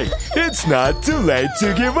 Hey, it's not too late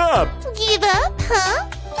to give up. Give up, huh?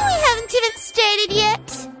 We haven't even started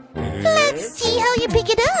yet. Let's see how you pick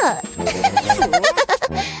it up.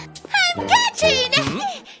 I'm catching.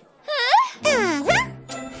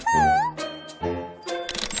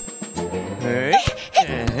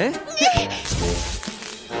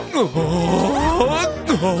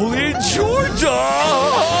 Holy Jordan!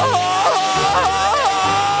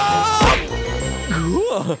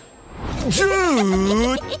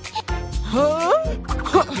 Dude!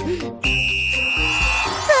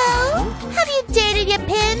 So, have you dirtied your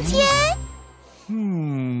pants yet?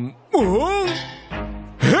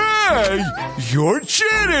 Hey! You're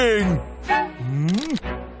cheating!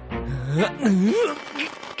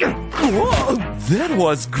 Whoa, that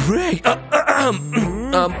was great!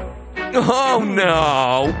 Oh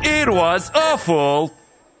no! It was awful!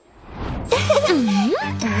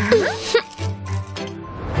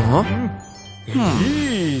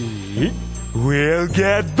 We'll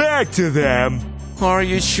get back to them. Are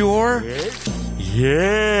you sure?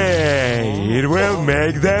 Yeah, it will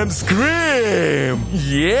make them scream.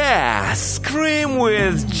 Yeah, scream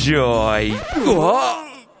with joy.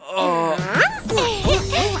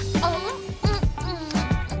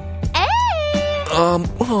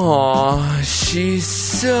 Oh, she's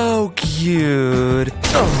so cute.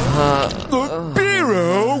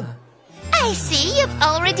 Biro! I see you've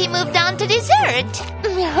already moved on to dessert.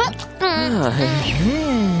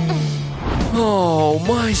 Oh,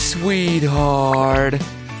 my sweetheart.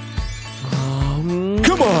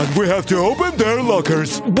 Come on, we have to open their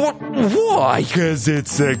lockers. But why? Because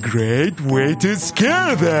it's a great way to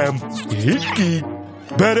scare them.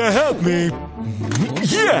 Better help me.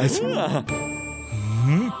 Yes!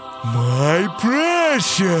 My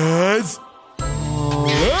precious.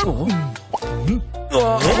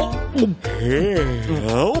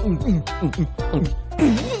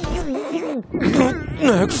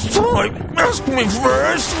 Next time, ask me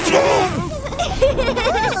first.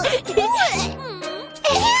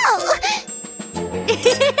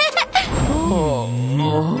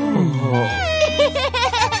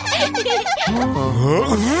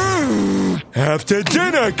 After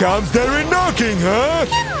dinner comes the knocking, huh?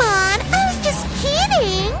 Come on, I was just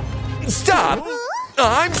kidding. Stop!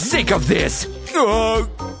 I'm sick of this.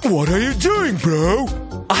 What are you doing, bro?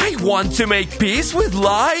 I want to make peace with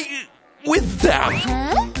them.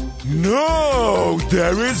 No,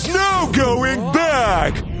 there is no going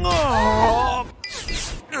back.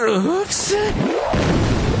 Oops.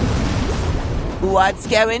 What's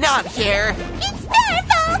going on here? It's their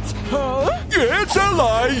fault. It's a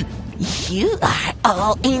lie. You are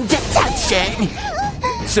all in detention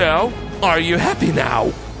So, are you happy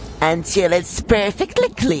now? until it's perfectly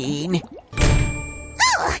clean. It's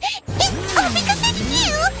all because of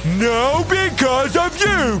you. No, because of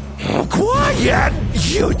you. Quiet!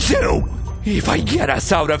 You too! If I get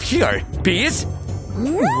us out of here, peace?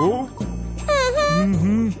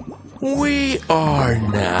 We are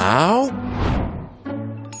now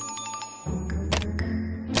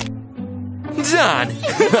done.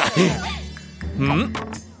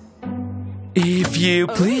 If you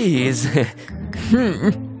please.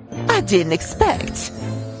 I didn't expect.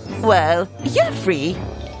 Well, you're free.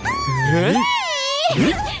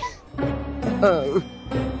 Oh.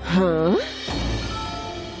 Huh?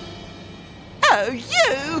 Oh,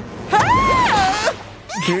 you! Ah!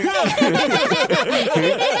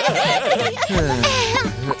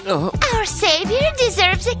 Our savior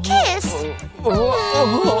deserves a kiss.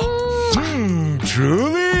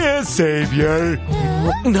 Truly a savior.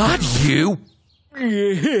 Not you.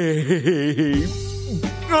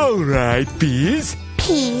 All right, peace.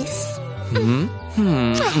 Peace.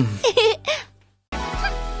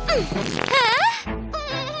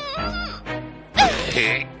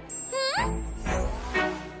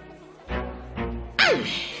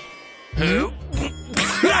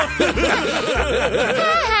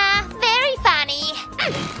 Very funny.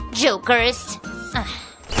 Jokers.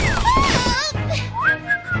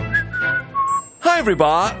 Hi,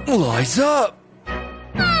 everybody. Liza.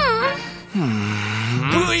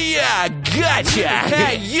 Yeah, gotcha.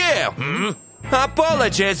 Hey, you.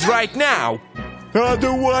 Apologize right now.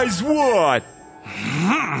 Otherwise, what?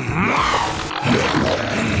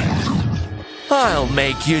 I'll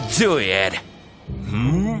make you do it.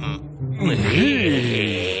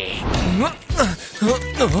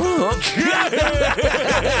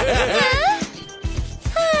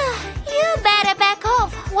 You better back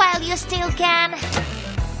off while you still can.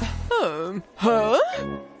 Huh?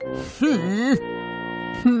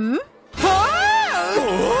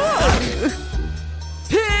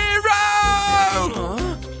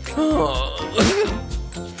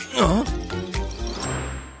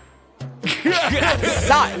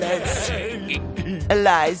 Silence!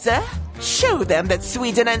 Eliza, show them that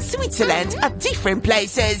Sweden and Switzerland are different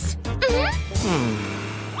places.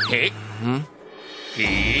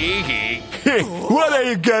 What are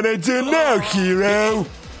you gonna do now, hero?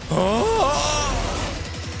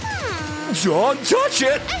 Don't touch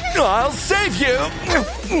it! I'll save you!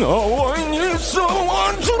 No, I need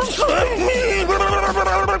someone to save me!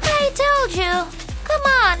 I told you. Come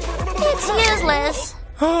on. It's useless.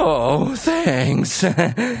 Oh, thanks.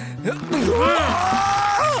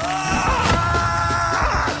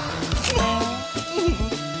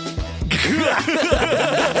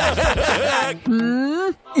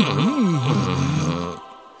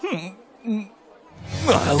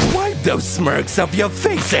 I'll wipe those smirks off your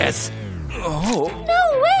faces! Oh.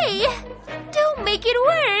 No way. Don't make it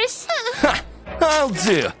worse. Ha! I'll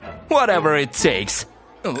do whatever it takes.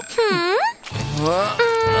 What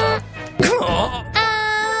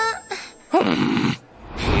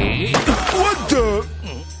the?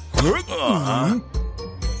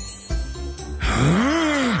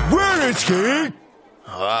 Where is he?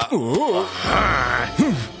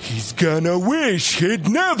 He's gonna wish he'd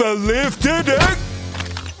never lifted it.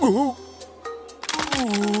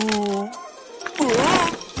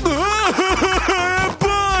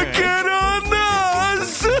 Bucket on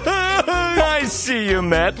us! I see you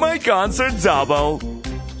met my concert double.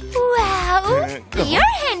 Wow. Your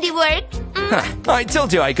handiwork. I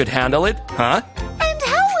told you I could handle it, huh? And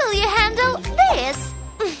how will you handle this?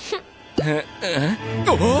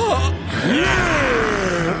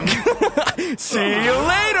 See you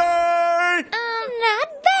later! Not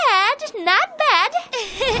bad. Not bad.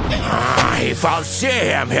 If I'll see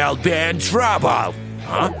him, he'll be in trouble.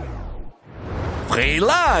 Huh? Free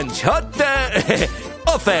lunch, hot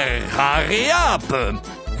offer, hurry up.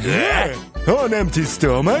 On empty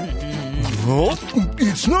stomach? Oh,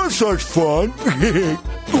 it's not such fun.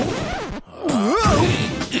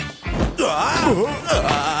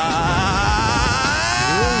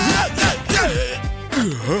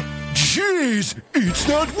 Jeez, it's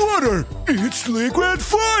not water, it's liquid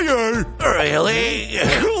fire. Really?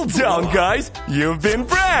 Cool down, guys. You've been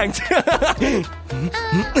pranked.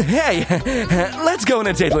 Hey, let's go on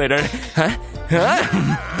a date later. Huh?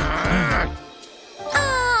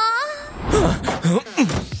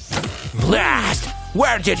 Blast!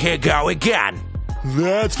 Where did he go again?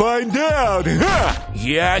 Let's find out.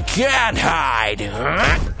 You can't hide.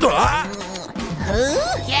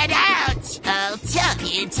 Get out! I'll tell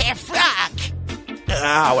you to frog.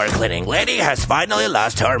 Our cleaning lady has finally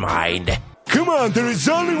lost her mind. Come on, there is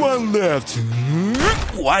only one left.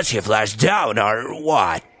 Was he flushed down or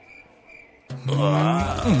what?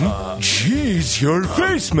 Jeez, your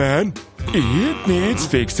face, man. It needs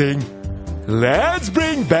fixing. Let's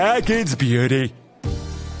bring back its beauty.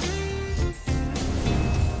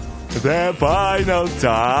 The final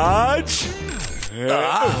touch.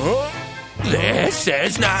 This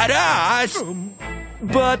is not us.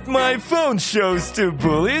 But my phone shows two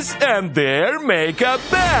bullies and their makeup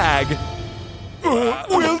bag.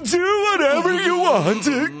 We'll do whatever you want.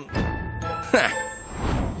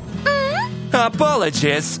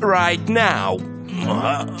 Apologies right now.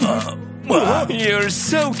 You're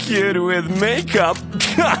so cute with makeup.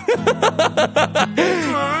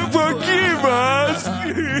 Forgive us.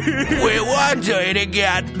 We won't do it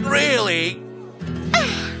again, really.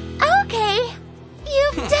 Okay.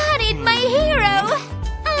 You've done it, my hero.